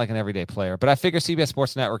 but he's not like an everyday player. But I figure CBS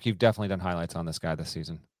Sports Network, you've definitely done highlights on this guy this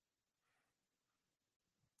season.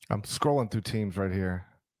 I'm scrolling through teams right here.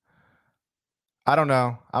 I don't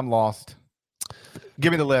know. I'm lost.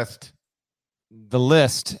 Give me the list. The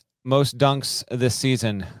list, most dunks this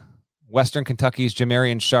season. Western Kentucky's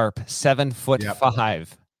Jamarian Sharp, 7'5",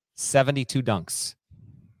 72 dunks.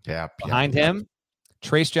 Yeah. Behind him,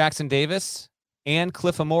 Trace Jackson Davis and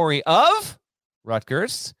Cliff Amori of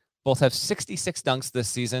Rutgers. Both have 66 dunks this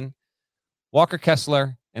season. Walker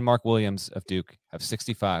Kessler and Mark Williams of Duke have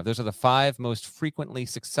 65. Those are the 5 most frequently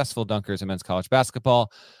successful dunkers in men's college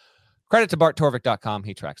basketball. Credit to BartTorvik.com.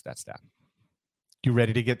 He tracks that stat. You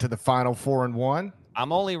ready to get to the final 4 and 1?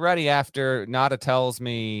 I'm only ready after Nada tells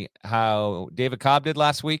me how David Cobb did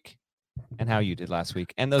last week and how you did last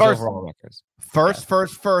week and those overall records. First.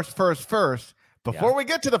 Before we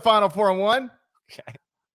get to the final 4 and 1, okay,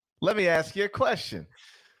 let me ask you a question.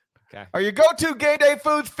 Okay. Are your go-to game day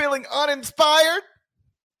foods feeling uninspired?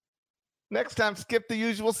 Next time, skip the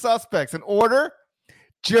usual suspects and order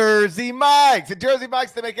Jersey Mike's. At Jersey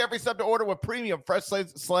Mike's, they make every sub to order with premium fresh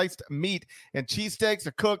sliced meat and cheesesteaks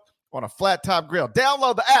are cooked on a flat top grill.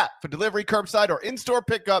 Download the app for delivery, curbside, or in-store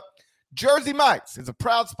pickup. Jersey Mike's is a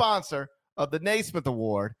proud sponsor of the Naismith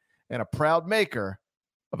Award and a proud maker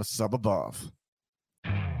of a sub above.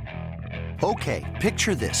 Okay,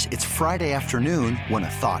 picture this. It's Friday afternoon when a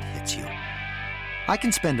thought hits you. I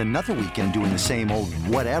can spend another weekend doing the same old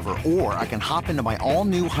whatever, or I can hop into my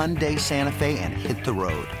all-new Hyundai Santa Fe and hit the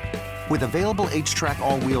road. With available H-Track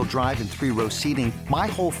all-wheel drive and 3-row seating, my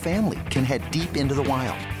whole family can head deep into the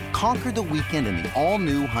wild. Conquer the weekend in the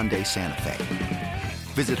all-new Hyundai Santa Fe.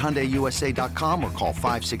 Visit HyundaiUSA.com or call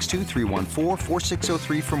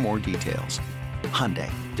 562-314-4603 for more details. Hyundai,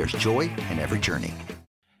 there's joy in every journey.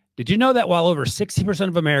 Did you know that while over 60%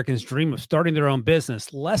 of Americans dream of starting their own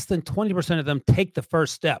business, less than 20% of them take the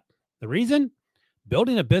first step? The reason?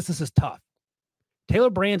 Building a business is tough. Taylor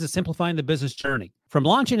Brands is simplifying the business journey. From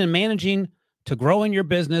launching and managing to growing your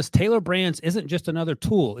business, Taylor Brands isn't just another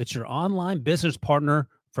tool. It's your online business partner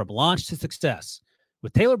from launch to success.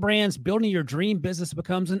 With Taylor Brands, building your dream business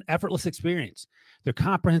becomes an effortless experience. Their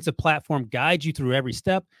comprehensive platform guides you through every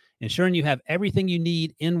step, ensuring you have everything you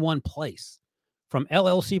need in one place. From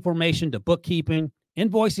LLC formation to bookkeeping,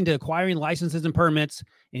 invoicing to acquiring licenses and permits,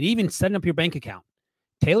 and even setting up your bank account,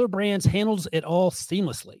 Taylor Brands handles it all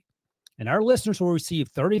seamlessly. And our listeners will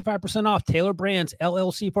receive 35% off Taylor Brands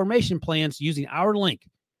LLC formation plans using our link,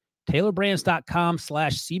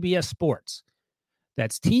 taylorbrands.com/CBS Sports.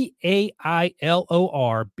 That's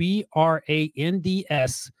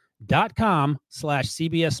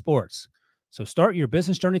TAILORBRANDS.com/CBS Sports. So start your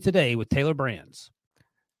business journey today with Taylor Brands.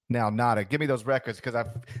 Now, Nada, give me those records because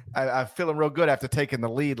I'm feeling real good after taking the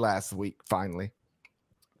lead last week, finally.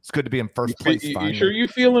 It's good to be in first place, finally. You sure you're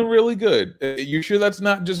feeling really good? You sure that's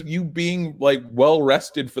not just you being, like,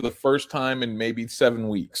 well-rested for the first time in maybe 7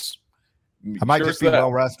 weeks? I might just be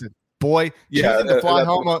well-rested. Boy, choosing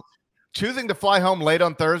to fly home late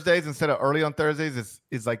on Thursdays instead of early on Thursdays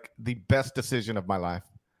is like the best decision of my life.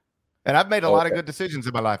 And I've made a lot of good decisions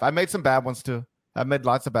in my life. I made some bad ones, too. I've made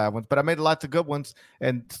lots of bad ones, but I made lots of good ones.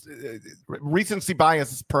 And recency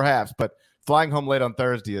bias, perhaps, but flying home late on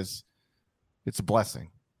Thursday it's a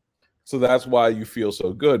blessing. So that's why you feel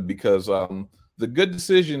so good, because the good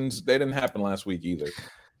decisions, they didn't happen last week either.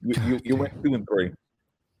 You went 2-3.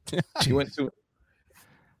 You went 2.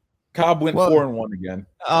 Cobb went 4-1 again.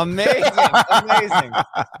 Amazing.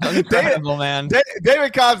 Incredible, man.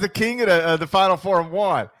 David Cobb's the king of the Final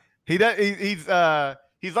 4-1.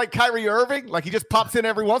 He's like Kyrie Irving. Like, he just pops in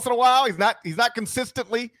every once in a while. He's not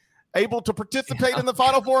consistently able to participate in the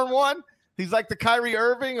Final 4-1. He's like the Kyrie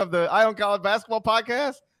Irving of the Eye on College Basketball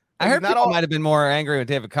podcast. I heard people might have been more angry with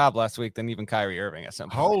David Cobb last week than even Kyrie Irving at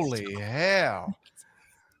some point. Holy hell.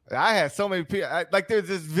 I had so many people. There's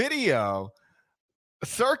this video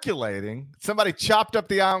circulating. Somebody chopped up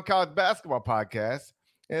the Eye on College Basketball podcast,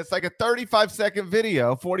 and it's like a 35-second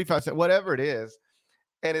video, 45-second, whatever it is.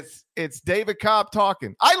 And it's David Cobb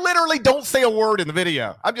talking. I literally don't say a word in the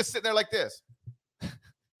video. I'm just sitting there like this.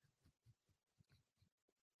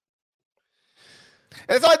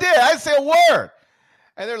 And so I didn't say a word.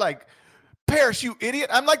 And they're like, Parrish, you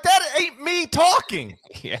idiot. I'm like, that ain't me talking.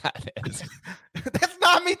 Yeah, it is. That's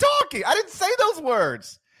not me talking. I didn't say those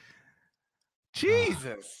words.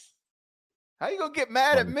 Jesus. How you going to get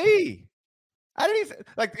mad at me? I didn't even,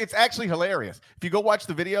 it's actually hilarious. If you go watch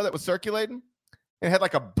the video that was circulating, it had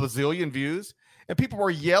like a bazillion views, and people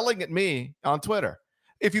were yelling at me on Twitter.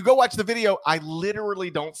 If you go watch the video, I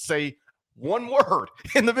literally don't say one word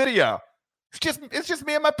in the video. It's just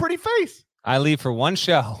me and my pretty face. I leave for one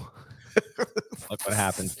show. Look what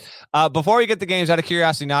happens. Before we get the games, out of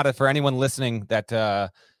curiosity, Nada, for anyone listening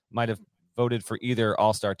that might have voted for either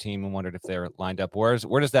All-Star team and wondered if they're lined up, where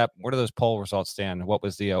do those poll results stand? What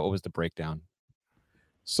was the breakdown?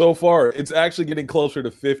 So far, it's actually getting closer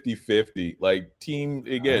to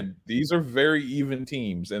 50-50. These are very even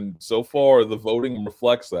teams, and so far the voting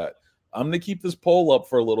reflects that. I'm going to keep this poll up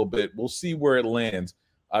for a little bit. We'll see where it lands.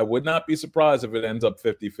 I would not be surprised if it ends up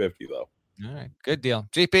 50-50, though. All right, good deal.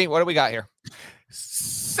 GP, what do we got here?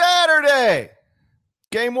 Saturday,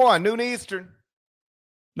 game 1, noon Eastern.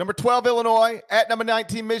 Number 12, Illinois, at number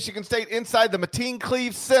 19, Michigan State, inside the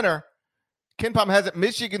Mateen-Cleave Center. KenPom has it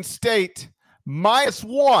Michigan State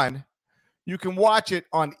 -1. You can watch it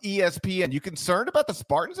on ESPN. You concerned about the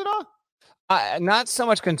Spartans at all? Not so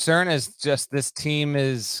much concern as just this team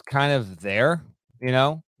is kind of there. You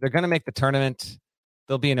know, they're going to make the tournament.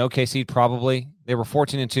 They'll be an okay seed probably. They were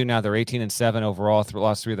 14-2. Now they're 18-7 overall.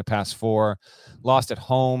 Lost 3 of the past 4. Lost at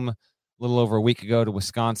home a little over a week ago to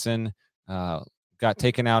Wisconsin. Got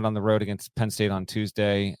taken out on the road against Penn State on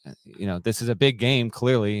Tuesday. You know, this is a big game,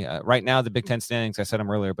 clearly. Right now, the Big Ten standings, I said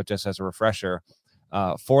them earlier, but just as a refresher,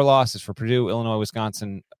 4 losses for Purdue, Illinois,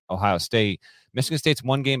 Wisconsin, Ohio State. Michigan State's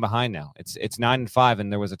 1 game behind now. It's 9-5,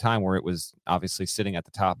 and there was a time where it was obviously sitting at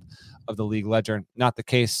the top of the league ledger. Not the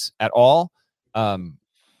case at all.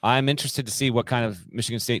 I'm interested to see what kind of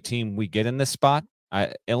Michigan State team we get in this spot.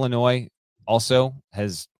 Illinois also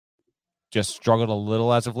has just struggled a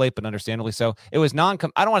little as of late, but understandably so. It was I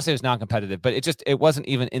don't want to say it was non-competitive, but it wasn't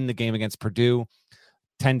even in the game against Purdue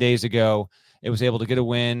 10 days ago. It was able to get a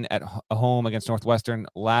win at home against Northwestern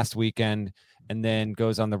last weekend, and then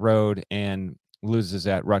goes on the road and loses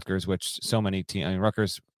at Rutgers, which so many teams. I mean,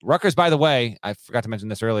 Rutgers, by the way, I forgot to mention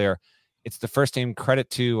this earlier. It's the first team,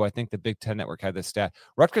 credit to, I think the Big Ten Network had this stat.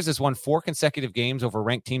 Rutgers has won 4 consecutive games over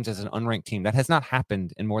ranked teams as an unranked team. That has not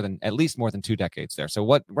happened in at least more than 2 decades there. So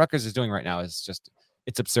what Rutgers is doing right now is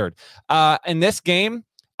it's absurd. In this game,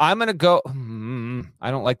 I'm going to go.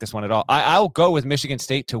 I don't like this one at all. I'll go with Michigan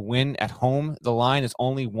State to win at home. The line is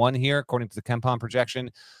only 1 here, according to the KenPom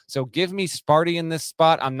projection. So give me Sparty in this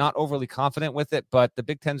spot. I'm not overly confident with it, but the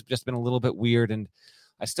Big Ten's just been a little bit weird, and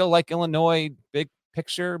I still like Illinois big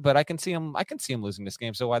picture, but I can see them losing this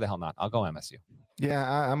game. So why the hell not? I'll go MSU.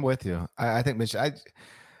 Yeah, I'm with you. I think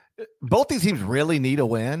both these teams really need a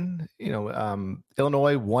win.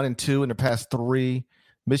 Illinois 1-2 in their past 3.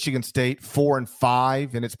 Michigan State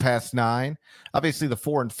 4-5 in its past 9. Obviously, the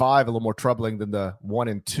 4-5 a little more troubling than the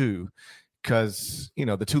 1-2 because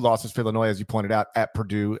the 2 losses for Illinois, as you pointed out, at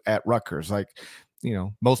Purdue, at Rutgers.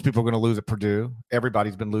 Most people are going to lose at Purdue.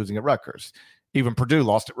 Everybody's been losing at Rutgers. Even Purdue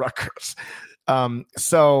lost at Rutgers. But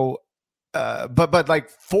like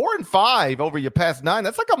 4-5 over your past 9,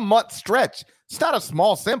 that's like a month stretch. It's not a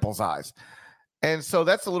small sample size. And so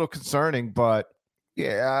that's a little concerning, but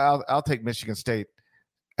yeah, I'll take Michigan State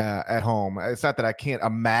at home. It's not that I can't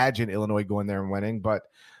imagine Illinois going there and winning, but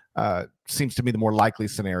seems to me the more likely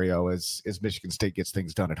scenario is Michigan State gets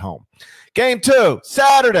things done at home. Game 2,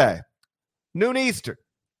 Saturday, noon Eastern.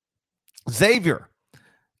 Xavier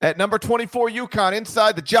at number 24 UConn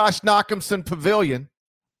inside the Josh Nachumson Pavilion.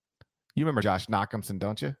 You remember Josh Nachumson,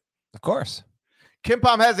 don't you? Of course.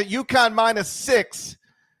 KenPom has it UConn -6.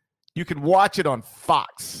 You can watch it on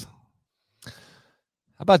Fox. How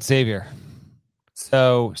about Xavier?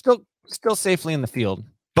 So still safely in the field,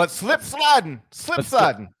 but slip sliding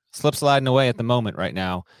away at the moment right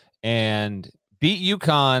now, and beat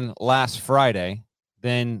UConn last Friday.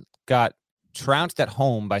 Then got trounced at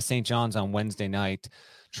home by St. John's on Wednesday night.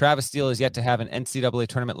 Travis Steele is yet to have an NCAA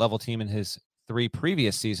tournament level team in his 3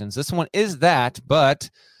 previous seasons. This one is that, but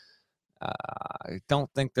I don't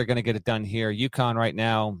think they're going to get it done here. UConn right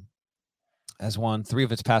now has won 3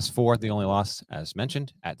 of its past 4. The only loss, as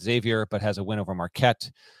mentioned, at Xavier, but has a win over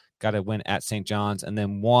Marquette, got a win at St. John's, and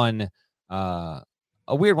then won a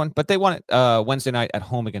weird one, but they won it Wednesday night at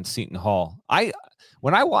home against Seton Hall.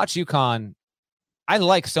 When I watch UConn, I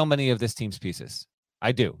like so many of this team's pieces.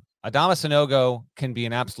 I do. Adama Sanogo can be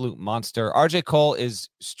an absolute monster. RJ Cole is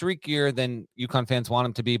streakier than UConn fans want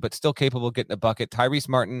him to be, but still capable of getting a bucket. Tyrese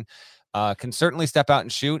Martin can certainly step out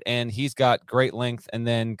and shoot, and he's got great length. And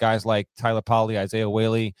then guys like Tyler Polley, Isaiah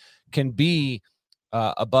Whaley can be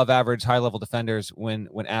above average, high level defenders when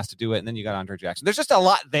asked to do it. And then you got Andre Jackson. There's just a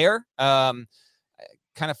lot there.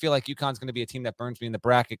 I kind of feel like UConn's going to be a team that burns me in the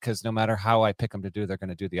bracket because no matter how I pick them to do, they're going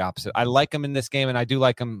to do the opposite. I like them in this game, and I do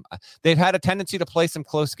like them. They've had a tendency to play some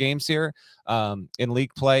close games here in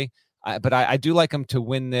league play, but I do like them to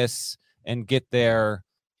win this and get there,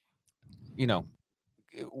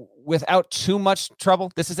 without too much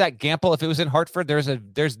trouble. This is at Gamble. If it was in Hartford,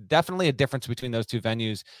 there's definitely a difference between those 2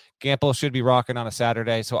 venues. Gamble should be rocking on a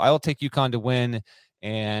Saturday, so I will take UConn to win,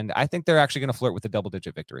 and I think they're actually going to flirt with a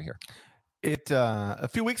double-digit victory here. A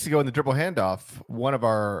few weeks ago in the dribble handoff, one of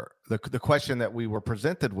the question that we were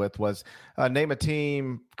presented with was name a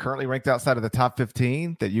team currently ranked outside of the top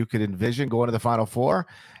 15 that you could envision going to the Final Four,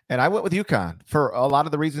 and I went with UConn for a lot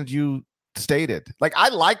of the reasons you stated. Like, I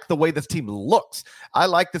like the way this team looks. I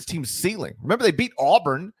like this team's ceiling. Remember, they beat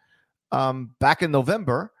Auburn back in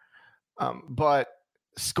November, but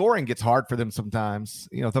scoring gets hard for them sometimes.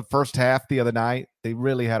 The first half the other night, they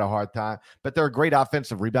really had a hard time, but they're a great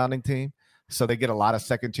offensive rebounding team. So they get a lot of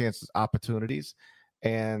second chances opportunities.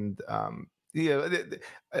 And I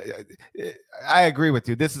agree with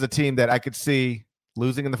you. This is a team that I could see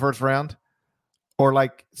losing in the first round or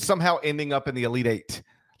like somehow ending up in the Elite 8.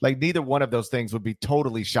 Like, neither one of those things would be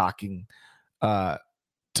totally shocking to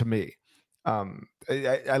me.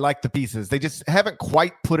 I like the pieces. They just haven't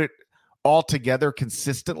quite put it all together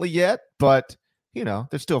consistently yet, but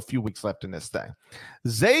there's still a few weeks left in this thing.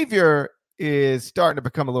 Xavier is starting to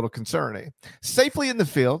become a little concerning. Safely in the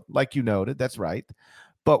field, like you noted, that's right.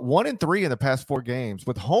 But 1-3 in the past 4 games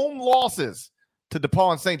with home losses to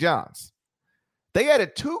DePaul and St. John's. They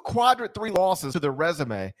added 2 quadrant 3 losses to their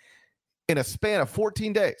resume in a span of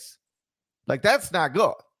 14 days. Like, that's not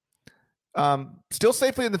good. Still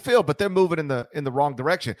safely in the field, but they're moving in the wrong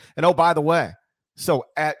direction. And oh, by the way, so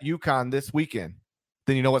at UConn this weekend,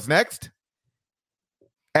 then you know what's next?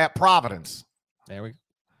 At Providence. There we go.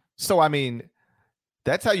 So, I mean,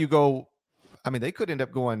 that's how you go. I mean, they could end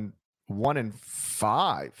up going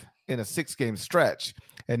 1-5 in a 6-game stretch.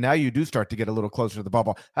 And now you do start to get a little closer to the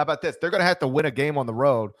bubble. How about this? They're going to have to win a game on the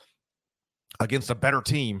road against a better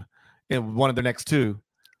team in one of the next 2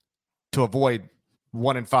 to avoid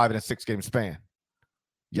 1-5 in a 6-game span.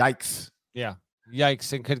 Yikes. Yeah.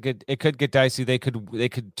 Yikes. It could get dicey. They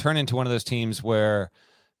could turn into one of those teams where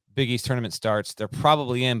Big East tournament starts. They're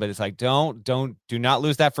probably in, but it's like, do not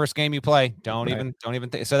lose that first game you play. Don't even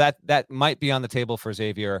think. So that might be on the table for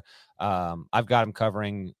Xavier. I've got him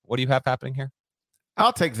covering. What do you have happening here?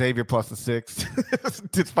 I'll take Xavier plus the 6,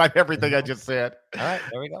 despite everything I just said. All right,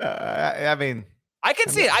 there we go. I mean, I can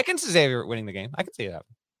see it. I can see Xavier winning the game. I can see it happen.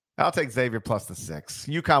 I'll take Xavier plus the 6.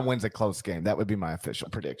 UConn wins a close game. That would be my official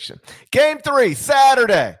prediction. Game 3,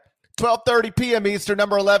 Saturday, 12:30 p.m. Eastern,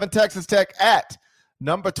 number 11, Texas Tech at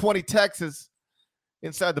number 20, Texas,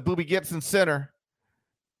 inside the Boobie Gibson Center.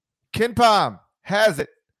 Ken Pom has it.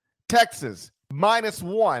 Texas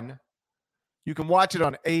 -1. You can watch it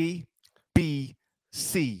on ABC.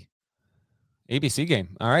 ABC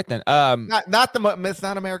game. All right then. It's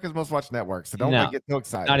not America's most watched network, so don't get too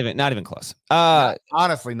excited. Not even close.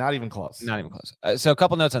 Honestly, not even close. Not even close. So a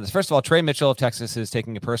couple notes on this. First of all, Trey Mitchell of Texas is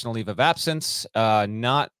taking a personal leave of absence.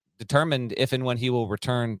 Not determined if and when he will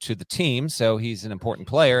return to the team. So he's an important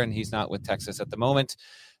player, and he's not with Texas at the moment.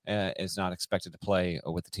 Is not expected to play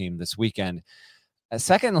with the team this weekend.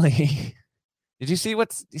 Secondly, did you see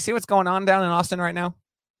what's going on down in Austin right now?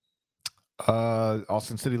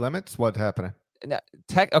 Austin City Limits. What's happening?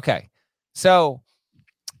 Okay, so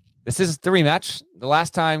this is the rematch. The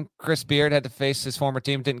last time Chris Beard had to face his former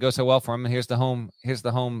team didn't go so well for him. Here's the home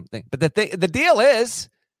thing. But the deal is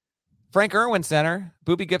Frank Irwin Center,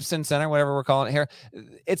 Boobie Gibson Center, whatever we're calling it here.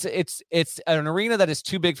 It's an arena that is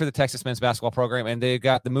too big for the Texas men's basketball program, and they've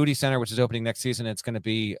got the Moody Center, which is opening next season. It's going to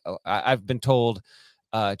be, I've been told,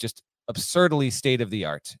 just absurdly state of the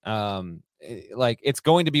art. Like, it's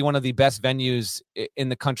going to be one of the best venues in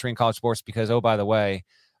the country in college sports because, oh, by the way,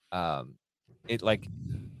 long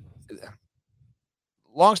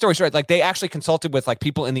story short, like, they actually consulted with like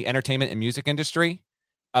people in the entertainment and music industry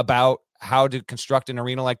about how to construct an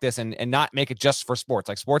arena like this and not make it just for sports.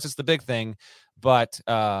 Like, sports is the big thing, but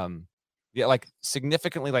like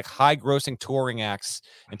significantly like high grossing touring acts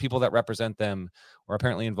and people that represent them were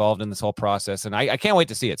apparently involved in this whole process. And I can't wait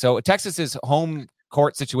to see it. So Texas's home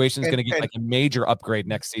court situation is going to get like a major upgrade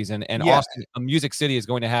next season. And Austin, Music City is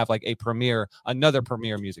going to have like another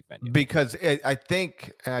premier music venue. Because I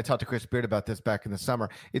think, and I talked to Chris Beard about this back in the summer,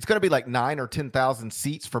 it's going to be like 9,000 or 10,000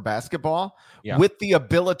 seats for basketball with the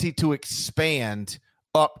ability to expand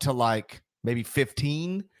up to like maybe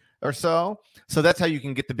 15 or so. So that's how you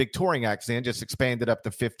can get the big touring acts in, just expand it up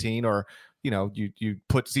to 15, or, you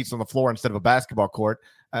put seats on the floor instead of a basketball court.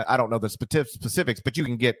 I don't know the specifics, but you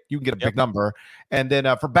can get a big number. And then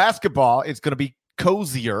for basketball, it's going to be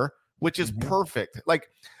cozier, which is perfect. Like,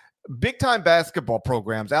 big time basketball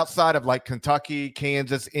programs outside of like Kentucky,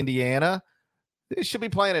 Kansas, Indiana, they should be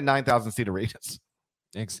playing in 9,000 seat arenas.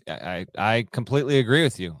 I completely agree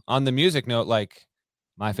with you. On the music note, like,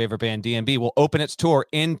 my favorite band, DMB, will open its tour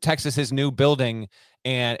in Texas's new building,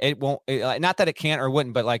 and it won't, not that it can't or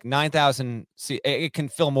wouldn't, but like 9,000, it can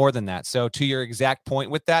fill more than that. So to your exact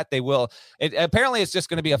point with that, apparently it's just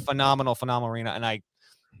going to be a phenomenal arena. And I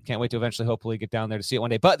can't wait to eventually, hopefully, get down there to see it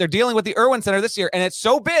one day. But they're dealing with the Irwin Center this year, and it's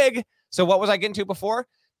so big. So what was I getting to before?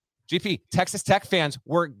 GP, Texas Tech fans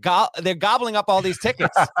they're gobbling up all these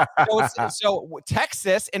tickets. So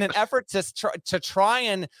Texas, in an effort to try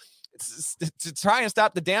and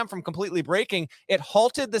stop the dam from completely breaking, it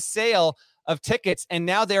halted the sale of tickets, and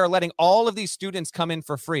now they are letting all of these students come in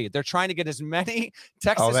for free. They're trying to get as many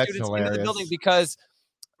Texas students into the building, because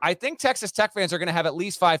I think Texas Tech fans are going to have at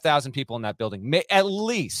least 5,000 people in that building, at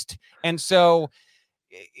least. And so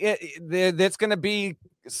it's going to be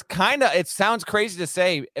it sounds crazy to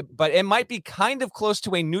say, but it might be kind of close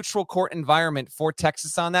to a neutral court environment for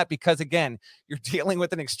Texas on that, because, again, you're dealing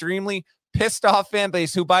with an extremely pissed off fan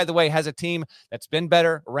base who, by the way, has a team that's been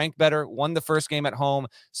better, ranked better, won the first game at home.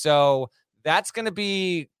 So that's going to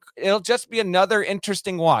be, it'll just be another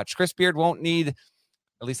interesting watch. Chris Beard won't need,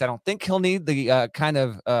 at least I don't think he'll need the kind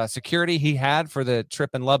of security he had for the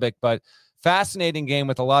trip in Lubbock, but fascinating game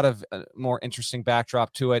with a lot of more interesting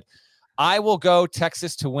backdrop to it. I will go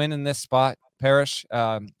Texas to win in this spot, Parrish.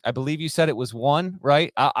 I believe you said it was 1,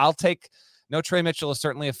 right? I'll take no Trey Mitchell is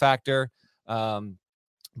certainly a factor.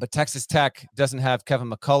 But Texas Tech doesn't have Kevin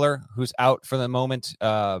McCullough, who's out for the moment.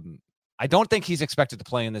 I don't think he's expected to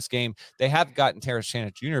play in this game. They have gotten Terrence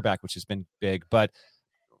Shannon Jr. back, which has been big, but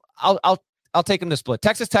I'll take him to split.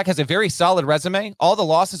 Texas Tech has a very solid resume. All the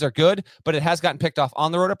losses are good, but it has gotten picked off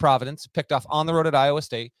on the road at Providence, picked off on the road at Iowa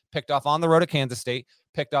State, picked off on the road at Kansas State,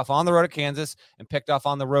 picked off on the road at Kansas, and picked off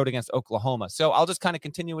on the road against Oklahoma. So I'll just kind of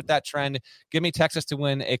continue with that trend. Give me Texas to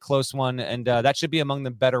win a close one, and that should be among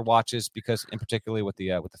the better watches because, in particularly with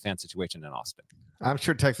the fan situation in Austin. I'm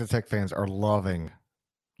sure Texas Tech fans are loving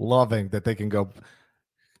that they can go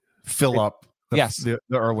fill up the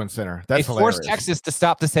Irwin Center. That's hilarious. Forced Texas to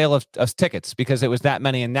stop the sale of tickets because it was that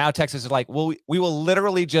many, and now Texas is like, well, we will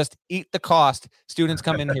literally just eat the cost. Students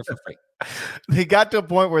come in here for free. They got to a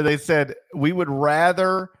point where they said, we would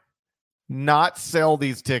rather not sell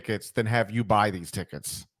these tickets than have you buy these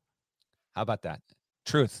tickets. How about that?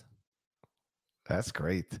 Truth. That's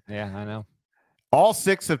great. Yeah, I know. All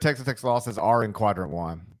 6 of Texas Tech's losses are in quadrant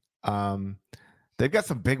 1. They've got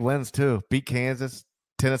some big wins too. Beat Kansas,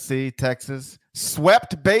 Tennessee, Texas,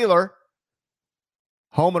 swept Baylor,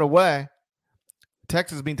 home and away.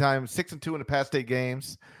 Texas, meantime, 6-2 in the past 8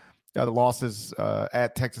 games. The losses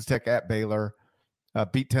at Texas Tech, at Baylor,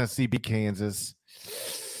 beat Tennessee, beat Kansas.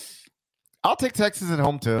 I'll take Texas at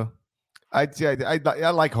home too. I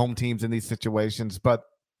like home teams in these situations, but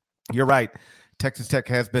you're right. Texas Tech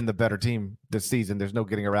has been the better team this season. There's no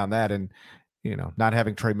getting around that, and not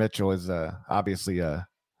having Trey Mitchell is obviously a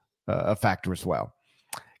factor as well.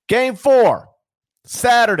 Game 4,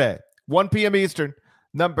 Saturday, 1 p.m. Eastern.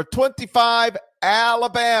 Number 25,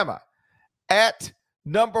 Alabama at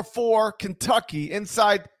number 4, Kentucky,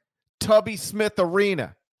 inside Tubby Smith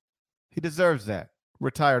Arena. He deserves that.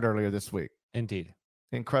 Retired earlier this week. Indeed.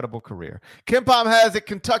 Incredible career. KenPom has it,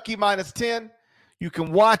 Kentucky -10. You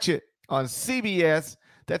can watch it on CBS.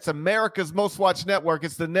 That's America's most watched network.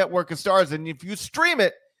 It's the network of stars. And if you stream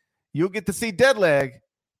it, you'll get to see Deadleg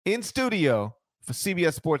in studio for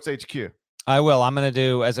CBS Sports HQ. I will. I'm going to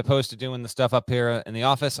do, as opposed to doing the stuff up here in the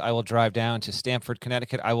office, I will drive down to Stamford,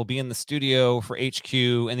 Connecticut. I will be in the studio for HQ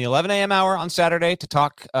in the 11 a.m. hour on Saturday to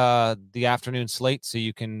talk the afternoon slate, so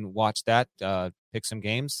you can watch that, pick some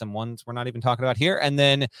games, some ones we're not even talking about here. And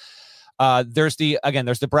then there's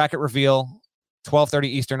the bracket reveal, 12:30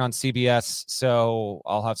 Eastern on CBS. So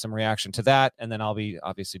I'll have some reaction to that. And then I'll be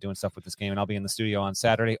obviously doing stuff with this game, and I'll be in the studio on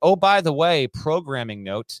Saturday. Oh, by the way, programming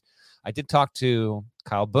note, I did talk to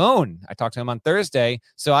Kyle Boone. I talked to him on Thursday.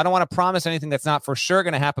 So I don't want to promise anything that's not for sure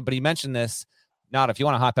going to happen, but he mentioned this. Not if you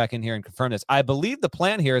want to hop back in here and confirm this. I believe the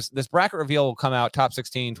plan here is this bracket reveal will come out top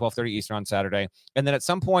 16, 12:30 Eastern on Saturday. And then at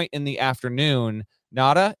some point in the afternoon,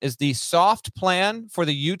 Nada, is the soft plan for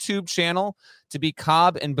the YouTube channel to be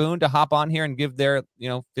Cobb and Boone to hop on here and give their,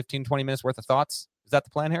 15, 20 minutes worth of thoughts? Is that the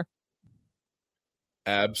plan here?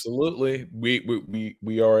 Absolutely.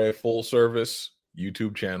 We are a full service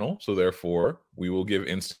YouTube channel, so therefore we will give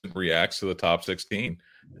instant reacts to the top 16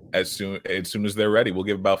 as soon as they're ready. We'll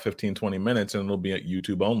give about 15-20 minutes, and it'll be at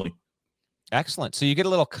YouTube only. Excellent. So you get a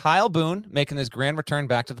little Kyle Boone making his grand return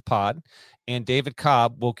back to the pod, and David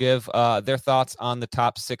Cobb will give their thoughts on the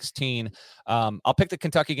top 16. I'll pick the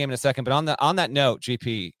Kentucky game in a second, but on that note,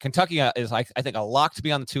 GP, Kentucky is, I think, a lock to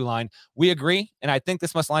be on the 2 line. We agree, and I think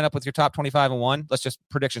this must line up with your top 25 and 1. Let's just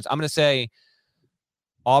predictions. I'm going to say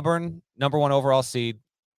Auburn, number 1 overall seed,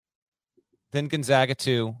 then Gonzaga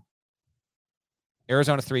 2,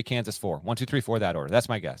 Arizona 3, Kansas 4. 1, 2, 3, 4, that order. That's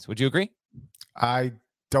my guess. Would you agree? I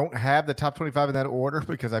don't have the top 25 in that order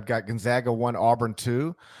because I've got Gonzaga 1, Auburn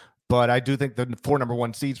 2, but I do think the 4 number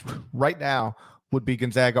 1 seeds right now would be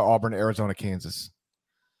Gonzaga, Auburn, Arizona, Kansas.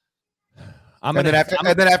 And then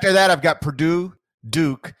after that, I've got Purdue,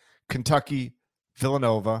 Duke, Kentucky,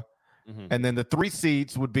 Villanova. Mm-hmm. And then the 3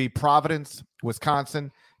 seeds would be Providence,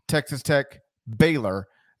 Wisconsin, Texas Tech, Baylor.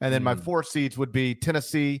 And then my 4 seeds would be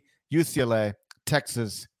Tennessee, UCLA,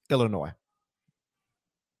 Texas, Illinois.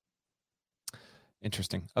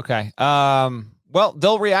 Interesting. Okay. Well,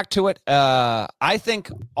 they'll react to it. I think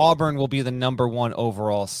Auburn will be the number 1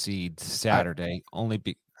 overall seed Saturday, only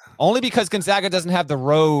because Gonzaga doesn't have the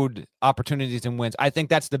road opportunities and wins. I think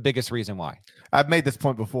that's the biggest reason why. I've made this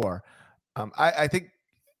point before. I think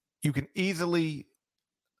you can easily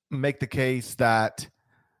make the case that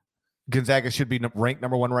Gonzaga should be ranked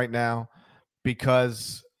number 1 right now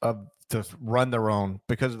because of the run their own,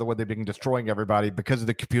 because of the way they've been destroying everybody, because of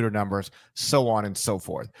the computer numbers, so on and so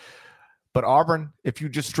forth. But Auburn, if you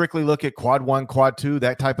just strictly look at quad 1, quad 2,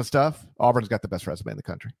 that type of stuff, Auburn's got the best resume in the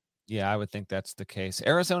country. Yeah, I would think that's the case.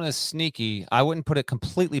 Arizona is sneaky. I wouldn't put it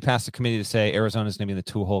completely past the committee to say Arizona is going to be in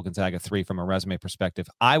the 2-hole, Gonzaga 3 from a resume perspective.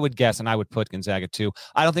 I would guess, and I would put Gonzaga 2.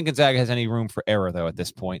 I don't think Gonzaga has any room for error, though, at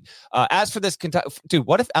this point. As for this, dude,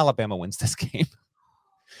 what if Alabama wins this game?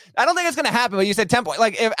 I don't think it's going to happen, but you said 10 points.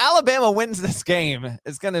 Like, if Alabama wins this game,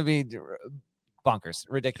 it's going to be bonkers,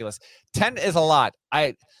 ridiculous. 10 is a lot.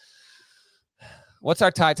 What's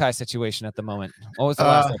our tie situation at the moment? What was the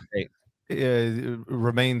last update? It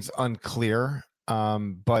remains unclear,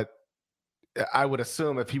 but I would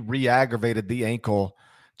assume if he re-aggravated the ankle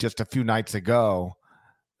just a few nights ago,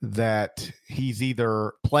 that he's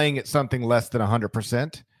either playing at something less than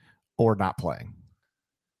 100% or not playing.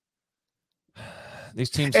 These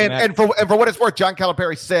teams and for what it's worth, John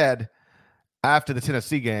Calipari said after the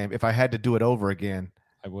Tennessee game, if I had to do it over again,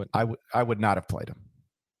 I would not have played him.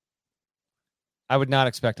 I would not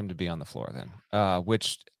expect him to be on the floor then,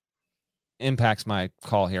 which impacts my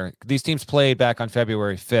call here. These teams played back on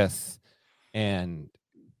February 5th, and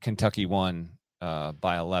Kentucky won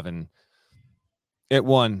by 11. It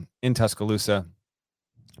won in Tuscaloosa,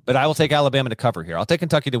 but I will take Alabama to cover here. I'll take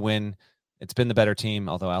Kentucky to win. It's been the better team,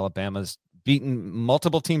 although Alabama's beaten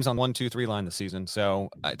multiple teams on 1-2-3 line this season, so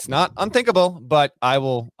it's not unthinkable. But I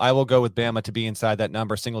will go with Bama to be inside that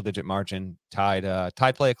number, single-digit margin, tied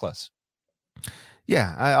play it close.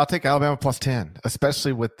 Yeah, I'll take Alabama plus 10,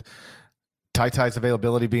 especially with Ty's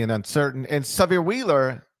availability being uncertain. And Xavier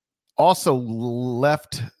Wheeler also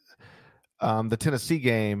left the Tennessee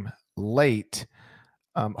game late,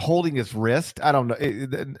 holding his wrist. I don't know.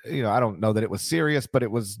 I don't know that it was serious, but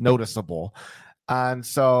it was noticeable. And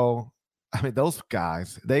so, I mean, those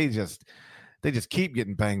guys, they just keep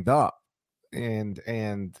getting banged up. And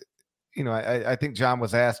I think John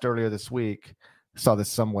was asked earlier this week, saw this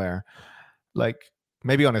somewhere, like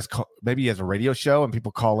maybe maybe he has a radio show and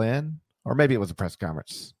people call in. Or maybe it was a press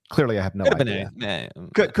conference. Clearly, I have no idea.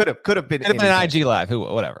 Could have been an IG live,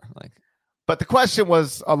 whatever. Like, but the question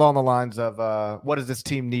was along the lines of, what does this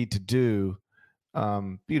team need to do,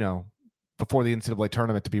 before the NCAA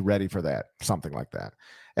tournament to be ready for that, something like that.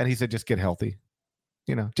 And he said, just get healthy.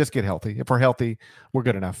 Just get healthy. If we're healthy, we're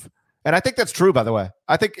good enough. And I think that's true, by the way.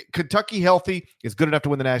 I think Kentucky healthy is good enough to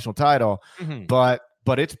win the national title, but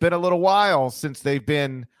it's been a little while since they've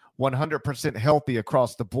been 100% healthy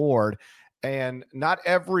across the board, and not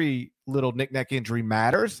every little knick-knack injury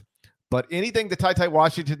matters, but anything to Ty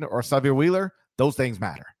Washington or Xavier Wheeler, those things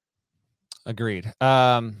matter. Agreed.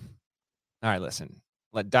 All right, listen.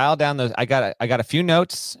 Let's dial down those. I got a few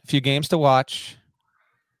notes, a few games to watch,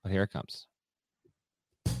 but here it comes.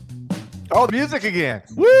 Oh, the music again!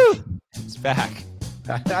 Woo! It's back.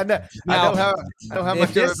 I know how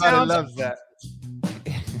much everybody loves that.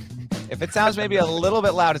 If it sounds maybe a little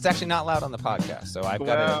bit loud, it's actually not loud on the podcast. So I've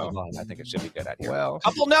got it on. I think it should be good out here.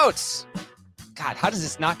 Couple notes. God, how does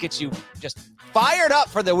this not get you just fired up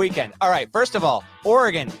for the weekend? All right, first of all,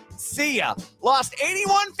 Oregon, see ya. Lost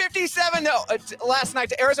 81-57 last night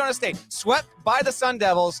to Arizona State. Swept by the Sun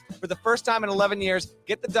Devils for the first time in 11 years.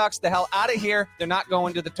 Get the Ducks the hell out of here. They're not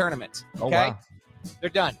going to the tournament. Okay? Oh, wow. They're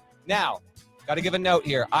done. Now, got to give a note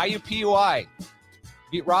here. IUPUI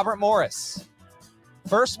beat Robert Morris.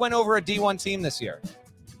 First win over a D1 team this year.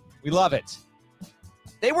 We love it.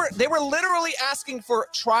 They were literally asking for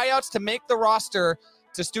tryouts to make the roster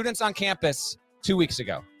to students on campus 2 weeks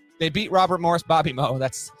ago. They beat Robert Morris, Bobby Moe.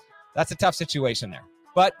 That's a tough situation there.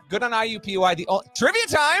 But good on IUPUI. Trivia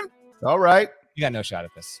time. All right. You got no shot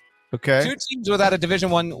at this. Okay. 2 teams without a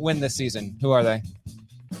Division I win this season. Who are they?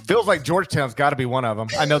 Feels like Georgetown's got to be one of them.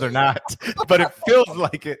 I know they're not, but it feels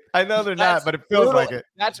like it. I know they're not, but it feels like it.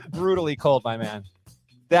 That's brutally cold, my man.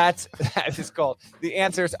 That is cold. The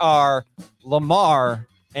answers are Lamar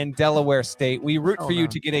and Delaware State. We root for you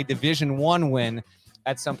to get a Division I win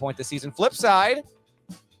at some point this season. Flip side,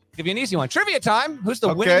 give you an easy one. Trivia time. Who's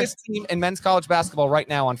the winningest team in men's college basketball right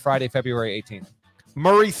now on Friday, February 18th?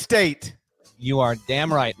 Murray State. You are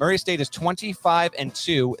damn right. Murray State is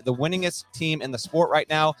 25-2, the winningest team in the sport right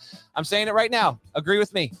now. I'm saying it right now. Agree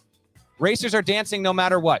with me. Racers are dancing no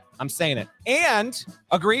matter what. I'm saying it. And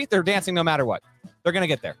agree, they're dancing no matter what. They're going to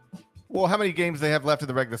get there. Well, how many games they have left in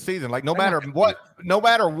the regular season? Like, no matter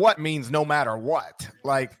what means no matter what.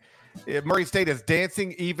 Like, if Murray State is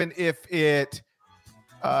dancing, even if it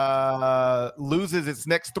loses its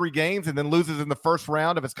next 3 games and then loses in the first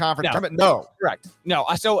round of its conference tournament. No. Correct. No.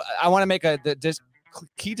 So I want to make a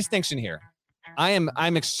key distinction here. I'm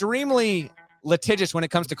extremely litigious when it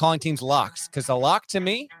comes to calling teams locks, because a lock to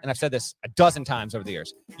me, and I've said this a dozen times over the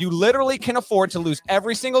years, you literally can afford to lose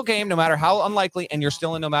every single game, no matter how unlikely, and you're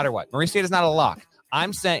still in no matter what. Murray State is not a lock. What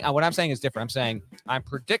I'm saying is different. I'm saying I'm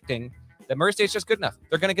predicting that Murray State's just good enough.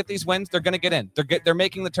 They're going to get these wins. They're going to get in. They're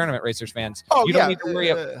making the tournament, Racers fans. Oh, you don't need to worry.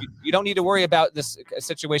 You don't need to worry about this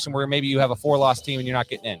situation where maybe you have a 4-loss team and you're not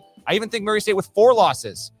getting in. I even think Murray State with 4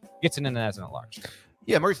 losses gets in as an at-large.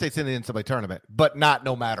 Yeah, Murray State's in the NCAA tournament, but not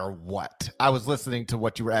no matter what. I was listening to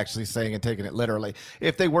what you were actually saying and taking it literally.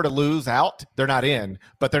 If they were to lose out, they're not in,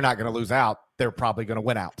 but they're not going to lose out. They're probably going to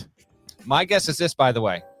win out. My guess is this, by the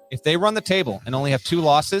way. If they run the table and only have 2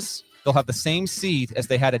 losses, they'll have the same seed as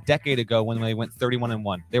they had a decade ago when they went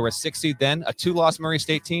 31-1. They were a 6 seed then, a 2-loss Murray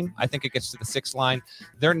State team. I think it gets to the 6th line.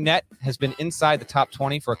 Their net has been inside the top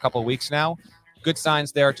 20 for a couple of weeks now. Good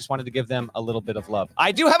signs there. Just wanted to give them a little bit of love.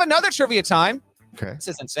 I do have another trivia time. Okay. This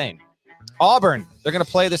is insane. Auburn, they're going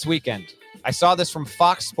to play this weekend. I saw this from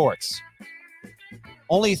Fox Sports.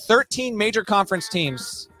 Only 13 major conference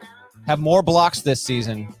teams have more blocks this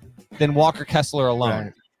season than Walker Kessler alone.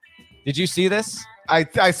 Right. Did you see this?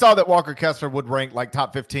 I saw that Walker Kessler would rank like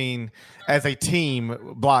top 15 as a team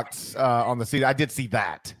blocks on the season. I did see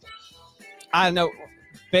that. I don't know.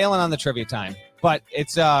 Bailing on the trivia time. But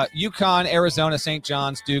it's UConn, Arizona, St.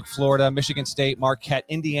 John's, Duke, Florida, Michigan State, Marquette,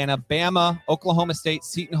 Indiana, Bama, Oklahoma State,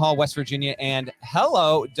 Seton Hall, West Virginia, and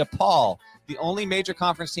DePaul, the only major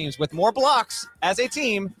conference teams with more blocks as a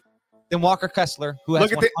team than Walker Kessler, who has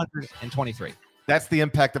 123. That's the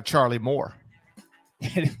impact of Charlie Moore.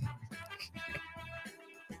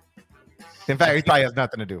 In fact, he probably has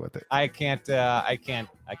nothing to do with it. I can't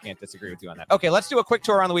disagree with you on that. Okay, let's do a quick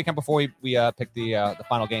tour around the weekend before we pick the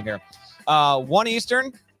final game here. 1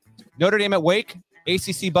 Eastern, Notre Dame at Wake,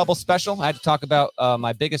 ACC bubble special. I had to talk about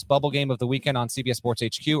my biggest bubble game of the weekend on CBS Sports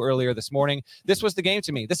HQ earlier this morning. This was the game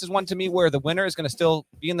to me. This is one to me where the winner is going to still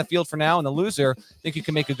be in the field for now, and the loser, I think you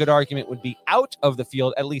can make a good argument, would be out of the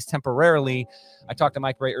field, at least temporarily. I talked to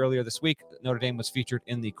Mike Bray earlier this week. Notre Dame was featured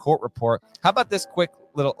in the court report. How about this quick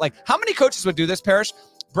little, how many coaches would do this, Parrish?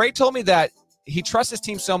 Bray told me that he trusts his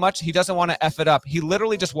team so much he doesn't want to F it up. He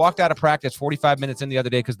literally just walked out of practice 45 minutes in the other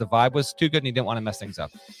day because the vibe was too good and he didn't want to mess things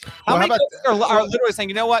up. How many coaches are literally saying,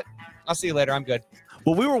 you know what? I'll see you later. I'm good.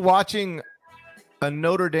 Well, we were watching a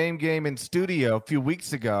Notre Dame game in studio a few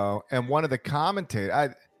weeks ago, and one of the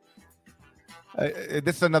commentators,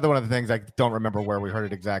 this is another one of the things I don't remember where we heard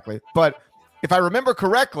it exactly, but if I remember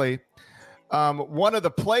correctly, one of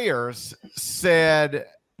the players said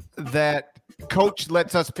that coach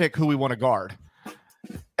lets us pick who we want to guard.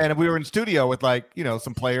 And we were in studio with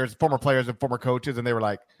some players, former players and former coaches, and they were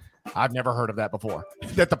like, I've never heard of that before,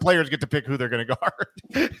 that the players get to pick who they're going to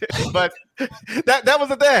guard. But that was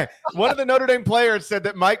the thing. One of the Notre Dame players said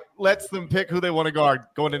that Mike lets them pick who they want to guard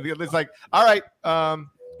going into the, it's like, all right,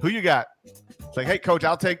 who you got? It's like, hey, coach,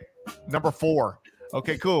 I'll take number 4.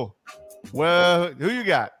 Okay, cool. Well, who you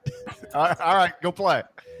got? All right, go play.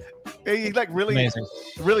 He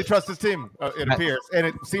really trusts his team, it appears, and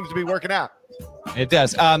it seems to be working out. It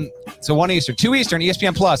does. So 1 Eastern, 2 Eastern,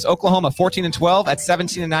 ESPN Plus, Oklahoma 14-12 at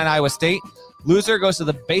 17-9 Iowa State. Loser goes to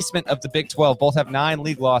the basement of the Big 12. Both have 9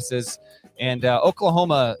 league losses, and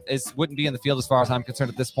Oklahoma wouldn't be in the field as far as I'm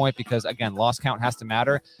concerned at this point because, again, loss count has to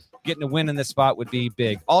matter. Getting a win in this spot would be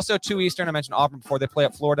big. Also, 2 Eastern, I mentioned Auburn before, they play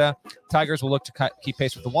at Florida. Tigers will look to keep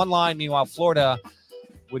pace with the 1 line. Meanwhile, Florida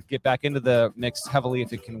would get back into the mix heavily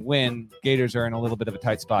if it can win. Gators are in a little bit of a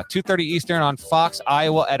tight spot. 2:30 Eastern on Fox,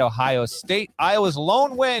 Iowa at Ohio State. Iowa's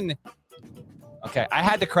lone win. Okay, I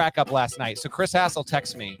had to crack up last night. So Chris Hassel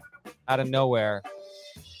texts me out of nowhere.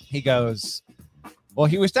 He goes, well,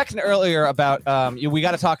 he was texting earlier about we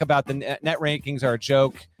got to talk about the net rankings are a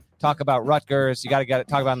joke. Talk about Rutgers. You got to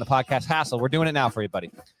talk about it on the podcast. Hassel, we're doing it now for you,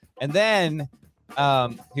 buddy. And then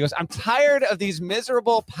he goes, I'm tired of these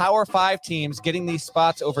miserable Power 5 teams getting these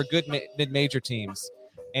spots over good mid-major teams.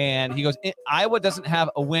 And he goes, Iowa doesn't have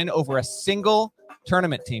a win over a single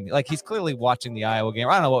tournament team. Like, he's clearly watching the Iowa game.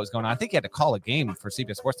 I don't know what was going on. I think he had to call a game for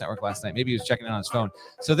CBS Sports Network last night. Maybe he was checking it on his phone.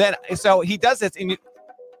 So he does this. And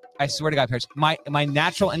I swear to God, Parrish, my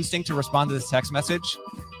natural instinct to respond to this text message,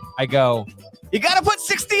 I go, you got to put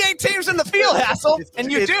 68 teams in the field, Hassel.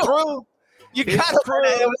 And you do. True. You got to.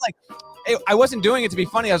 It was like, I wasn't doing it to be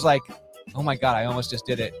funny. I was like, oh my God, I almost just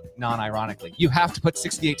did it non-ironically. You have to put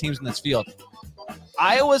 68 teams in this field.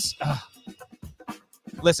 Iowa's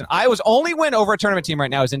only win over a tournament team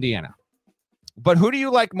right now is Indiana. But who do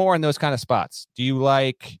you like more in those kind of spots? Do you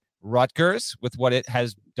like Rutgers with what it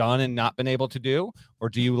has done and not been able to do? Or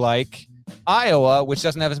do you like Iowa, which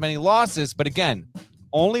doesn't have as many losses, but again,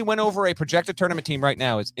 only win over a projected tournament team right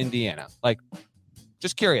now is Indiana? Like,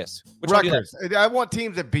 just curious. Rutgers. I want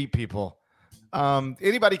teams that beat people.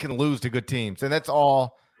 Anybody can lose to good teams, and that's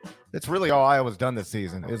all. That's really all Iowa's done this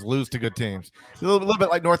season is lose to good teams. A little bit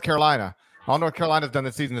like North Carolina. All North Carolina's done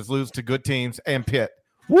this season is lose to good teams and Pitt.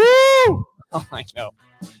 Woo! Woo! Oh, I know.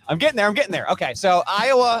 I'm getting there. Okay, so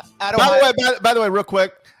Iowa at By Ohio. the way, by the way, real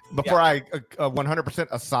quick, before I 100%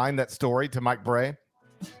 assign that story to Mike Bray,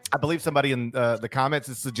 I believe somebody in the comments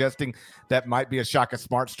is suggesting that might be a Shaka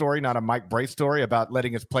Smart story, not a Mike Bray story about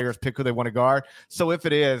letting his players pick who they want to guard. So if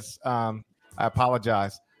it is, I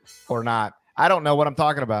apologize, or not. I don't know what I'm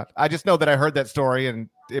talking about. I just know that I heard that story and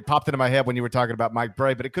it popped into my head when you were talking about Mike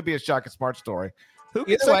Bray, but it could be a Shaka Smart story. Who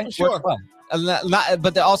can say for sure? Well. But not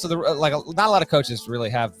a lot of coaches really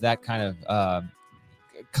have that kind of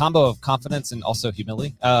combo of confidence and also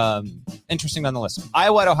humility. Interesting nonetheless.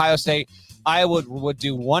 Iowa at Ohio State. Iowa would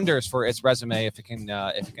do wonders for its resume if it can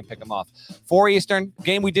pick them off. 4 Eastern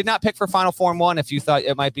game we did not pick for Final Four and 1. If you thought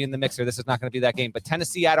it might be in the mixer, this is not going to be that game. But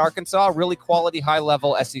Tennessee at Arkansas, really quality, high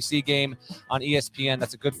level SEC game on ESPN.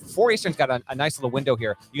 That's a good 4 Eastern's got a nice little window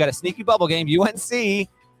here. You got a sneaky bubble game, UNC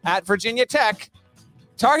at Virginia Tech.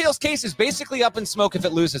 Tar Heels case is basically up in smoke if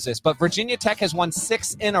it loses this, but Virginia Tech has won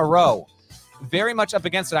 6 in a row. Very much up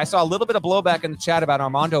against it. I saw a little bit of blowback in the chat about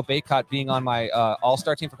Armando Bacot being on my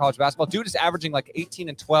all-star team for college basketball. Dude is averaging like 18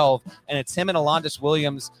 and 12, and it's him and Alondas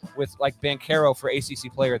Williams with like Banchero for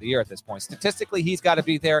ACC Player of the Year at this point. Statistically, he's got to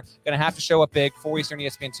be there. Going to have to show up big. 4 Eastern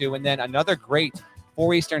ESPN2, and then another great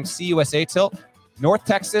 4 Eastern CUSA tilt. North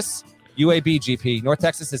Texas, UAB GP. North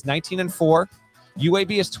Texas is 19 and 4.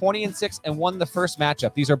 UAB is 20 and 6 and won the first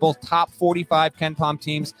matchup. These are both top 45 KenPom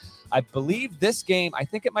teams. I believe this game, I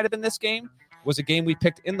think it might have been this game, was a game we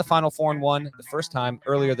picked in the Final Four and 1 the first time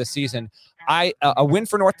earlier this season. A win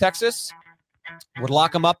for North Texas would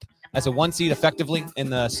lock them up as a 1 seed effectively in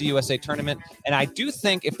the CUSA tournament. And I do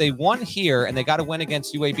think if they won here and they got to win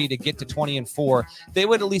against UAB to get to 20 and 4, they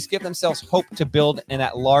would at least give themselves hope to build in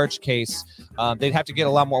that large case. They'd have to get a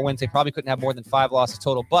lot more wins. They probably couldn't have more than 5 losses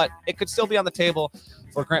total, but it could still be on the table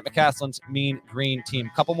for Grant McCaslin's Mean Green team.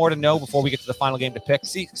 A couple more to know before we get to the final game to pick.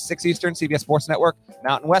 6 Eastern, CBS Sports Network,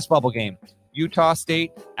 Mountain West bubble game. Utah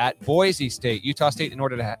State at Boise State. Utah State, in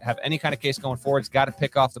order to have any kind of case going forward, has got to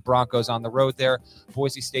pick off the Broncos on the road there.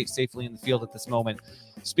 Boise State safely in the field at this moment.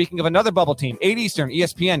 Speaking of another bubble team, 8 Eastern,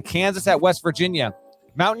 ESPN, Kansas at West Virginia.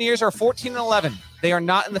 Mountaineers are 14 and 11. They are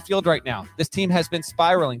not in the field right now. This team has been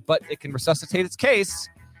spiraling, but it can resuscitate its case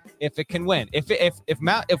if it can win.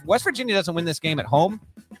 If West Virginia doesn't win this game at home,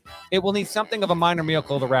 it will need something of a minor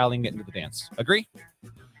miracle to rally and get into the dance. Agree?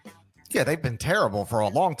 Yeah, they've been terrible for a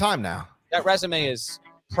long time now. That resume is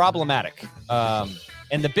problematic.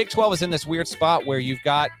 And the Big 12 is in this weird spot where you've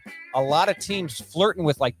got a lot of teams flirting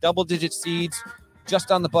with like double-digit seeds, just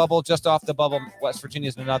on the bubble, just off the bubble. West Virginia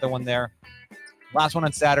is another one there. Last one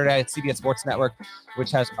on Saturday at CBS Sports Network,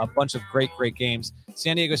 which has a bunch of great games.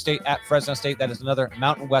 San Diego State at Fresno State. That is another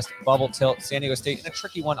Mountain West bubble tilt. San Diego State in a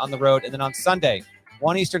tricky one on the road. And then on Sunday,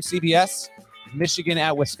 1 Eastern CBS, Michigan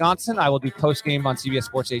at Wisconsin. I will do post-game on CBS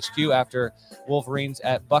Sports HQ after Wolverines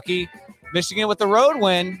at Bucky. Michigan with the road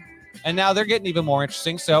win, and now they're getting even more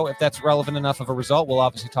interesting. So if that's relevant enough of a result, we'll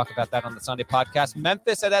obviously talk about that on the Sunday podcast.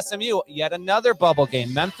 Memphis at SMU, yet another bubble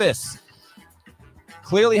game. Memphis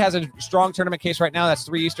clearly has a strong tournament case right now. That's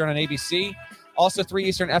 3 Eastern on ABC. Also 3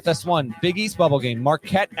 Eastern FS1, Big East bubble game.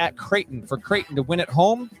 Marquette at Creighton. For Creighton to win at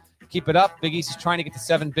home, keep it up. Big East is trying to get to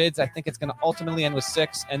 7 bids. I think it's going to ultimately end with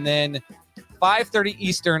 6. And then 5:30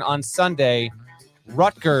 Eastern on Sunday,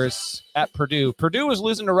 Rutgers at Purdue. Purdue was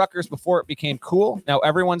losing to Rutgers before it became cool. Now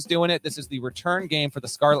everyone's doing it. This is the return game for the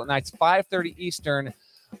Scarlet Knights. 5:30 Eastern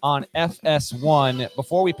on FS1.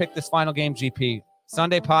 Before we pick this final game, GP,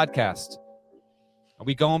 Sunday podcast. Are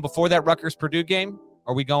we going before that Rutgers-Purdue game?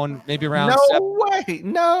 Are we going maybe around?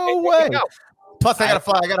 No way. Plus, I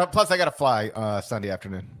gotta fly Sunday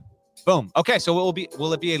afternoon. Boom. Okay, so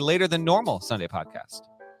will it be a later than normal Sunday podcast?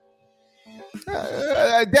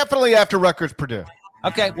 Definitely after Rutgers-Purdue.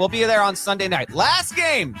 Okay, we'll be there on Sunday night. Last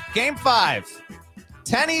game, Game 5,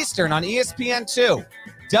 10 Eastern on ESPN2.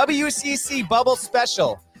 WCC Bubble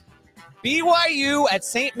Special. BYU at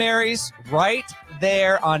St. Mary's, right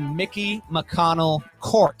there on Mickey McConnell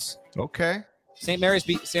Court. Okay. St. Mary's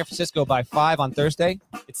beat San Francisco by 5 on Thursday.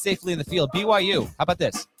 It's safely in the field. BYU, how about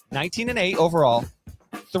this? 19-8 overall,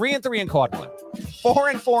 3-3 in quad 1,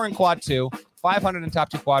 4-4 in quad 2, 500 in top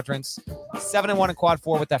 2 quadrants, 7-1 in quad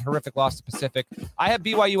 4 with that horrific loss to Pacific. I have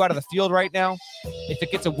BYU out of the field right now. If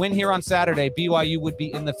it gets a win here on Saturday, BYU would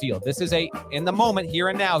be in the field. This is in the moment, here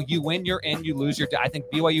and now, you win, you're in, you lose, I think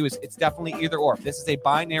BYU it's definitely either or. This is a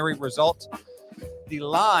binary result. The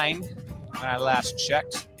line, when I last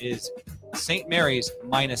checked, is St. Mary's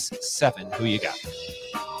 -7. Who you got?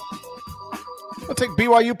 I'll take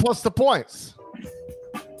BYU plus the points.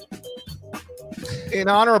 In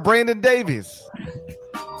honor of Brandon Davies. Is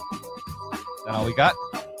that all we got?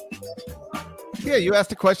 Yeah, you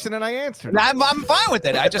asked a question and I answered. I'm fine with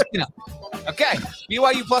it. I just, okay.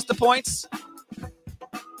 BYU plus the points.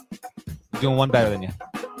 Doing one better than you.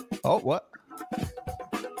 Oh, what?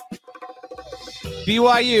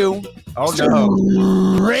 BYU. Oh,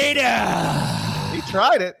 no. Raider. He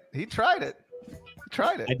tried it.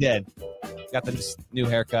 I did. Got the new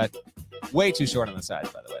haircut. Way too short on the sides,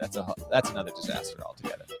 by the way. That's another disaster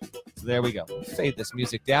altogether. So there we go. Fade this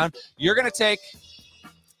music down. You're going to take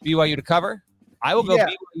BYU to cover. I will go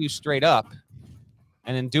BYU straight up.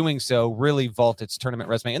 And in doing so, really vault its tournament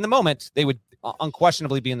resume. In the moment, they would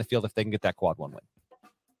unquestionably be in the field if they can get that quad one win.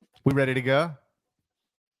 We ready to go?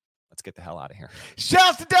 Let's get the hell out of here.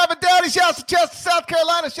 Shouts to Devin Downey. Shouts to Chester, South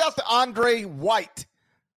Carolina. Shouts to Andre White.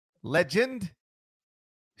 Legend.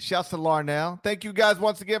 Shouts to Larnell. Thank you guys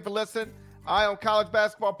once again for listening. Eye on College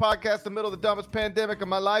Basketball Podcast, in the middle of the dumbest pandemic of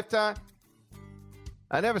my lifetime.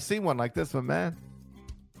 I never seen one like this one, man.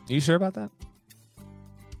 Are you sure about that?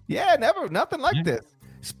 Yeah, nothing like this.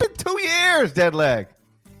 It's been 2 years, dead leg.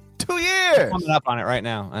 2 years. Coming up on it right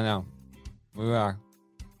now. I know. We are.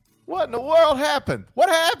 What in the world happened? What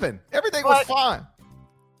happened? Everything was fine.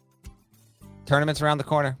 Tournament's around the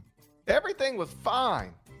corner. Everything was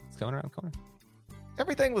fine. It's coming around the corner.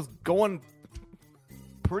 Everything was going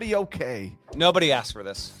pretty okay. Nobody asked for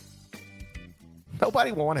this.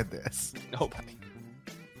 Nobody wanted this. Nobody.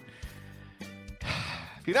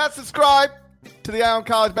 If you're not subscribed to the Eye on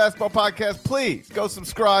College Basketball Podcast, please go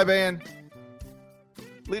subscribe and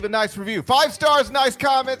leave a nice review. 5 stars, nice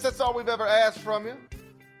comments. That's all we've ever asked from you.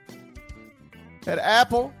 At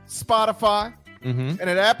Apple, Spotify, and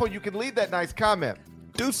at Apple, you can leave that nice comment.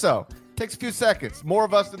 Do so. Takes a few seconds. More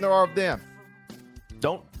of us than there are of them.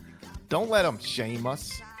 Don't let them shame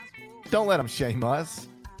us. Don't let them shame us.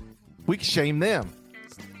 We can shame them.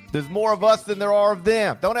 There's more of us than there are of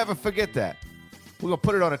them. Don't ever forget that. We're going to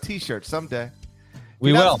put it on a T-shirt someday.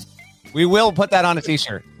 We will. We will put that on a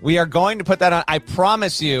T-shirt. We are going to put that on. I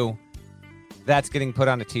promise you that's getting put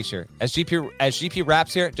on a T-shirt. As GP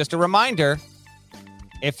wraps here, just a reminder,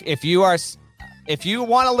 if you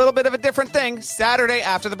want a little bit of a different thing, Saturday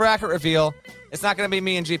after the bracket reveal, it's not going to be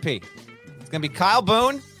me and GP. It's going to be Kyle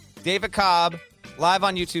Boone, David Cobb, live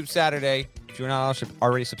on YouTube Saturday. If you're not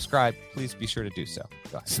already subscribed, please be sure to do so.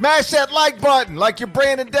 Go ahead. Smash that like button like you're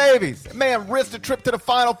Brandon Davies. That man risked a trip to the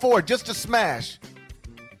Final Four just to smash.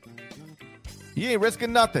 You ain't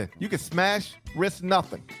risking nothing. You can smash, risk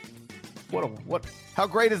nothing. What? How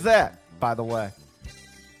great is that, by the way?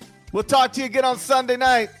 We'll talk to you again on Sunday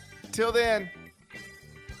night. Till then,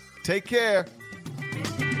 take care.